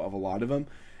did know of a lot of them.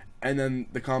 And then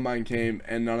the combine came,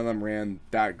 and none of them ran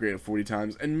that great at 40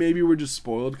 times. And maybe we're just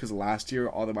spoiled because last year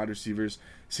all the wide receivers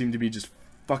seemed to be just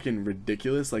fucking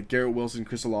ridiculous. Like Garrett Wilson,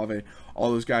 Chris Olave,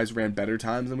 all those guys ran better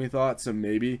times than we thought. So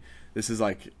maybe this is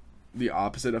like the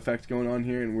opposite effect going on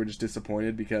here, and we're just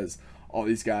disappointed because all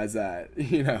these guys that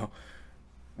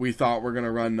we thought were going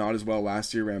to run not as well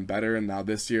last year ran better, and now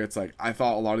this year it's like I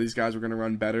thought a lot of these guys were going to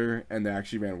run better and they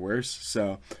actually ran worse.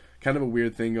 So kind of a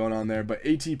weird thing going on there. But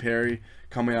A.T. Perry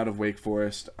coming out of Wake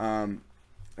Forest, and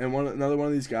another one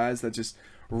of these guys that just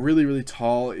really, really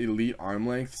tall, elite arm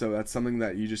length. So that's something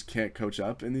that you just can't coach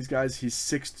up in these guys. He's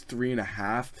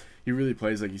 6'3.5". He really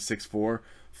plays like he's 6'4",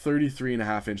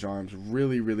 33.5-inch arms,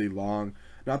 really, really long.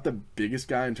 Not the biggest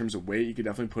guy in terms of weight. You could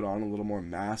definitely put on a little more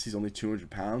mass. He's only 200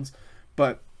 pounds,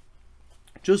 but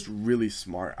just really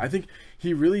smart. I think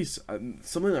he really,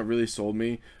 something that really sold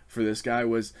me for this guy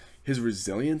was his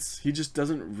resilience. He just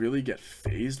doesn't really get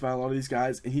phased by a lot of these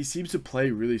guys, and he seems to play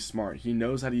really smart. He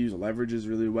knows how to use leverages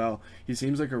really well. He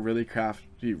seems like a really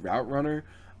crafty route runner,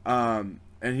 and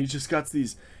he's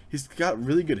got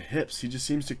really good hips. He just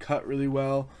seems to cut really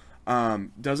well.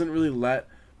 Doesn't really let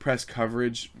press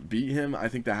coverage beat him. I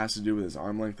think that has to do with his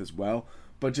arm length as well,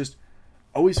 but just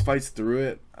always fights through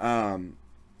it.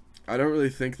 I don't really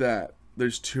think that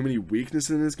there's too many weaknesses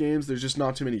in his games. There's just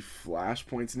not too many flash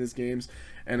points in his games.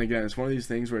 And again, it's one of these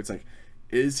things where it's like,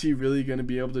 is he really going to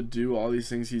be able to do all these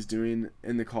things he's doing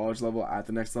in the college level at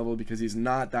the next level? Because he's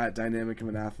not that dynamic of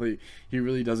an athlete. He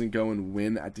really doesn't go and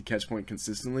win at the catch point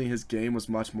consistently. His game was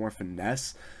much more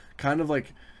finesse, kind of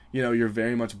like, you're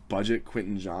very much budget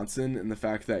Quentin Johnson, and the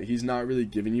fact that he's not really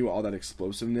giving you all that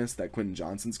explosiveness that Quentin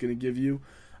Johnson's going to give you.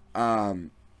 But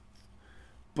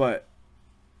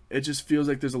it just feels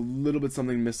like there's a little bit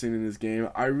something missing in his game.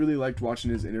 I really liked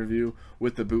watching his interview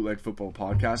with the Bootleg Football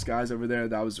podcast guys over there.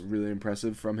 That was really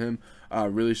impressive from him.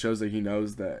 Really shows that he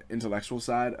knows the intellectual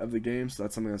side of the game, so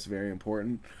that's something that's very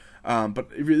important. But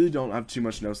I really don't have too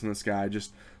much notes on this guy.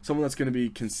 Just someone that's going to be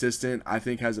consistent. I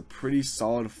think has a pretty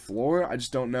solid floor. I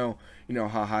just don't know,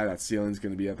 how high that ceiling is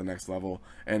going to be at the next level,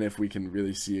 and if we can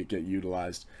really see it get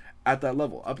utilized at that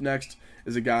level. Up next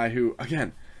is a guy who,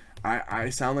 again, I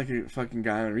sound like a fucking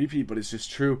guy on repeat, but it's just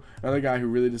true. Another guy who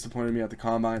really disappointed me at the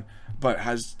combine, but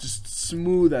has just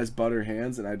smooth as butter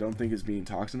hands, and I don't think is being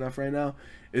talked enough right now,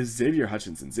 is Xavier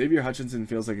Hutchinson. Xavier Hutchinson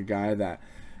feels like a guy that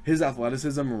his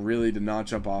athleticism really did not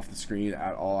jump off the screen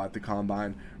at all at the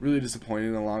combine. Really disappointing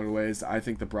in a lot of ways. I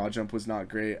think the broad jump was not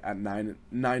great at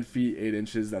 9 feet 8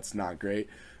 inches. That's not great.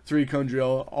 3-cone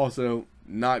drill also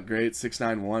not great.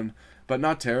 6'9", but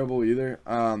not terrible either.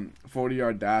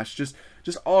 40-yard dash, just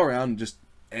all around, just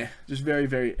very,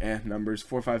 very numbers.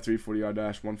 4.53 40-yard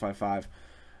dash, 1.55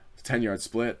 10-yard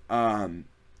split.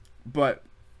 But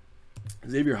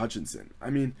Xavier Hutchinson, I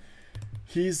mean,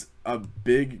 he's a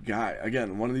big guy.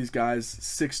 Again, one of these guys,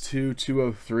 6'2",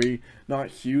 203, not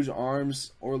huge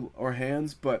arms or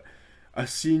hands, but a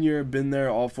senior, been there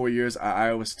all 4 years at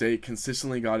Iowa State,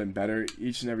 consistently gotten better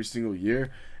each and every single year,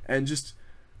 and just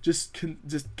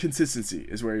consistency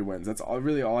is where he wins. That's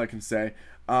really all I can say.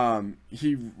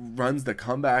 He runs the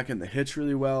comeback and the hitch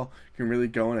really well, can really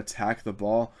go and attack the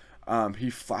ball. He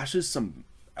flashes some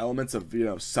elements of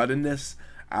suddenness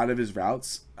out of his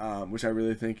routes, which I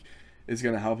really think is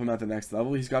going to help him at the next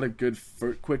level. He's got a good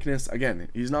foot quickness. Again,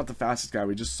 he's not the fastest guy.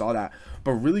 We just saw that.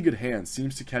 But really good hands.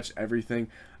 Seems to catch everything.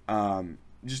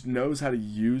 Just knows how to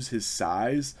use his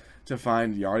size to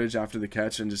find yardage after the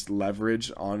catch and just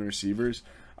leverage on receivers.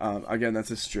 Again,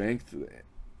 that's a strength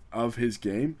of his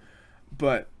game.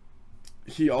 But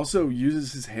he also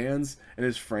uses his hands and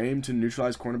his frame to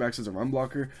neutralize cornerbacks as a run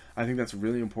blocker. I think that's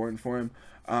really important for him.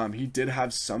 He did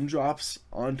have some drops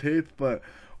on tape, but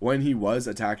when he was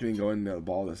attacking and going the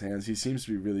ball with his hands, he seems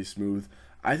to be really smooth.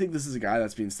 I think this is a guy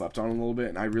that's being slept on a little bit,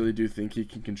 and I really do think he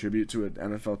can contribute to an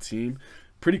NFL team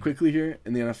pretty quickly here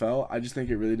in the NFL. I just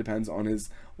think it really depends on his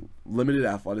limited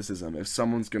athleticism. If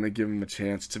someone's going to give him a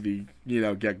chance to be,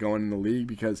 get going in the league,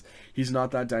 because he's not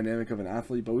that dynamic of an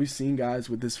athlete. But we've seen guys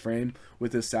with this frame,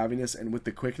 with this savviness, and with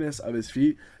the quickness of his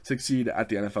feet succeed at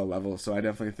the NFL level. So I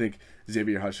definitely think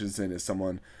Xavier Hutchinson is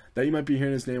someone that you might be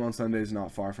hearing his name on Sundays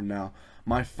not far from now.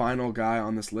 My final guy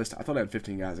on this list, I thought I had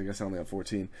 15 guys. I guess I only have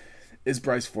 14. Is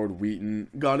Bryce Ford Wheaton.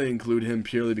 Got to include him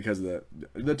purely because of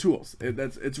the tools.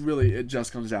 It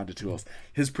just comes down to tools.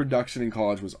 His production in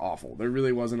college was awful. There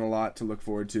really wasn't a lot to look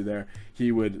forward to there.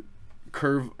 He would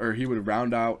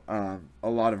round out a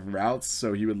lot of routes,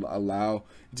 so he would allow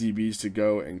DBs to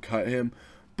go and cut him.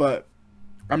 But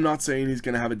I'm not saying he's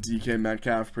going to have a DK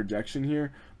Metcalf projection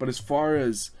here, but as far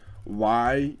as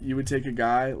why you would take a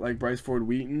guy like Bryce Ford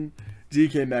Wheaton,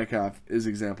 DK Metcalf is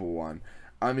example one.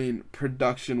 I mean,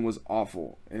 production was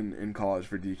awful in college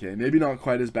for DK. Maybe not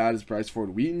quite as bad as Bryce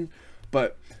Ford Wheaton,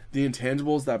 but the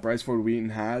intangibles that Bryce Ford Wheaton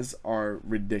has are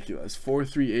ridiculous.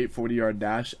 4.38 40-yard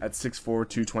dash at 6'4",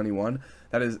 221.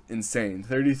 That is insane.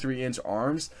 33-inch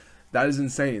arms. That is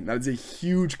insane. That is a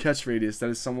huge catch radius.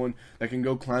 That is someone that can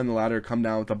go climb the ladder, come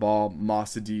down with the ball,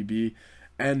 moss a DB.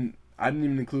 And I didn't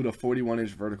even include a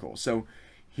 41-inch vertical. So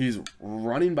he's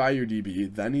running by your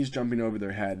DB, then he's jumping over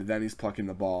their head, then he's plucking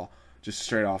the ball just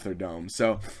straight off their dome.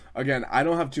 So, again, I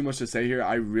don't have too much to say here.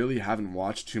 I really haven't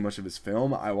watched too much of his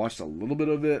film. I watched a little bit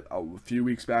of it a few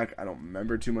weeks back. I don't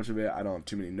remember too much of it. I don't have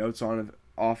too many notes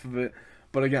off of it.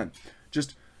 But, again,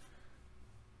 just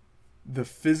the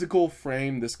physical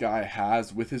frame this guy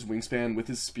has with his wingspan, with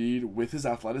his speed, with his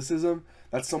athleticism,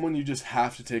 that's someone you just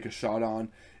have to take a shot on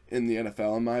in the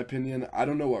NFL, in my opinion. I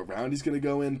don't know what round he's going to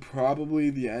go in. Probably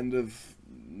the end of,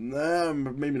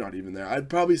 maybe not even there.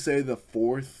 I'd probably say the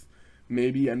fourth,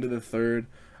 maybe end of the third.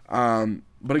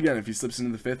 But again, if he slips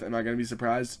into the fifth, am I going to be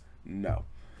surprised? No.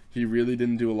 He really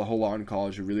didn't do a whole lot in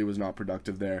college. He really was not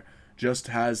productive there. Just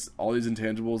has all these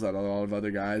intangibles that a lot of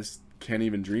other guys can't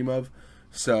even dream of.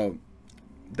 So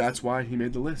that's why he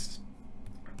made the list.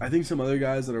 I think some other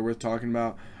guys that are worth talking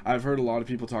about, I've heard a lot of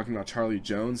people talking about Charlie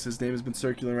Jones. His name has been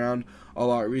circulating around a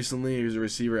lot recently. He's a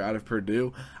receiver out of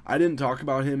Purdue. I didn't talk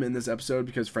about him in this episode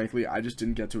because, frankly, I just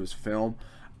didn't get to his film.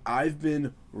 I've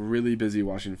been really busy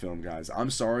watching film, guys.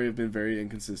 I'm sorry I've been very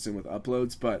inconsistent with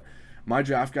uploads, but my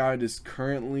draft guide is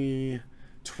currently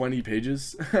 20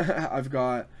 pages.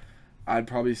 I'd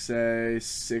probably say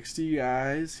 60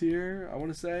 guys here, I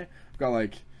want to say.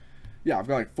 I've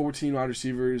got 14 wide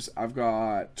receivers. I've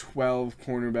got 12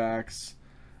 cornerbacks.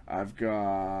 I've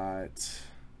got,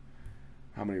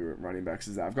 how many running backs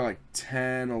is that? I've got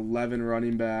 10, 11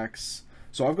 running backs.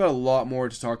 So I've got a lot more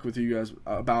to talk with you guys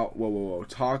about.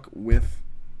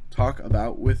 Talk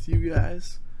about with you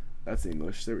guys. That's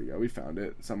English. There we go. We found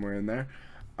it somewhere in there.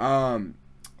 A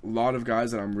lot of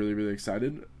guys that I'm really, really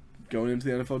excited going into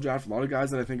the NFL draft. A lot of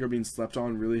guys that I think are being slept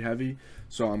on really heavy.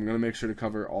 So I'm going to make sure to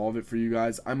cover all of it for you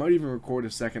guys. I might even record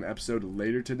a second episode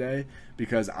later today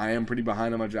because I am pretty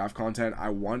behind on my draft content.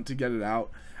 I want to get it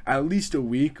out at least a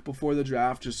week before the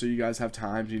draft just so you guys have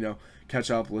time to, catch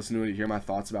up, listen to it, hear my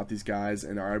thoughts about these guys,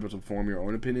 and are able to form your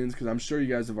own opinions, because I'm sure you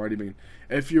guys have already been.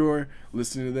 If you're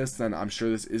listening to this, then I'm sure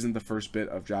this isn't the first bit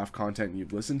of draft content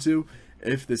you've listened to.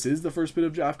 If this is the first bit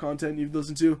of draft content you've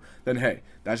listened to, then hey,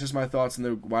 that's just my thoughts on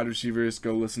the wide receivers.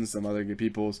 Go listen to some other good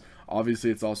people's.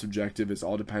 Obviously, it's all subjective. It's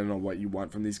all dependent on what you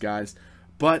want from these guys.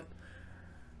 But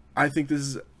I think this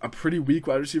is a pretty weak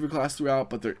wide receiver class throughout,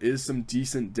 but there is some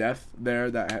decent depth there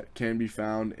that can be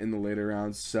found in the later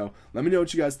rounds. So let me know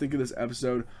what you guys think of this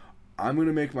episode. I'm going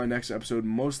to make my next episode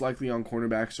most likely on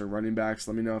cornerbacks or running backs.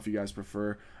 Let me know if you guys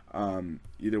prefer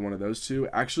either one of those two.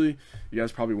 Actually, you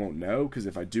guys probably won't know because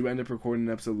if I do end up recording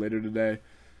an episode later today,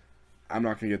 I'm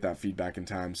not going to get that feedback in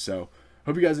time. So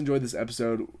hope you guys enjoyed this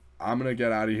episode. I'm going to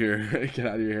get out of here.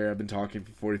 I've been talking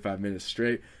for 45 minutes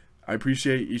straight. I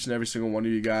appreciate each and every single one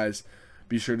of you guys.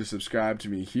 Be sure to subscribe to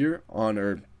me here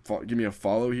give me a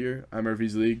follow here at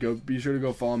Murphy's League. Be sure to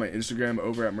go follow my Instagram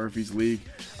over at Murphy's League.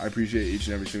 I appreciate each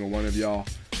and every single one of y'all.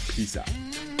 Peace out.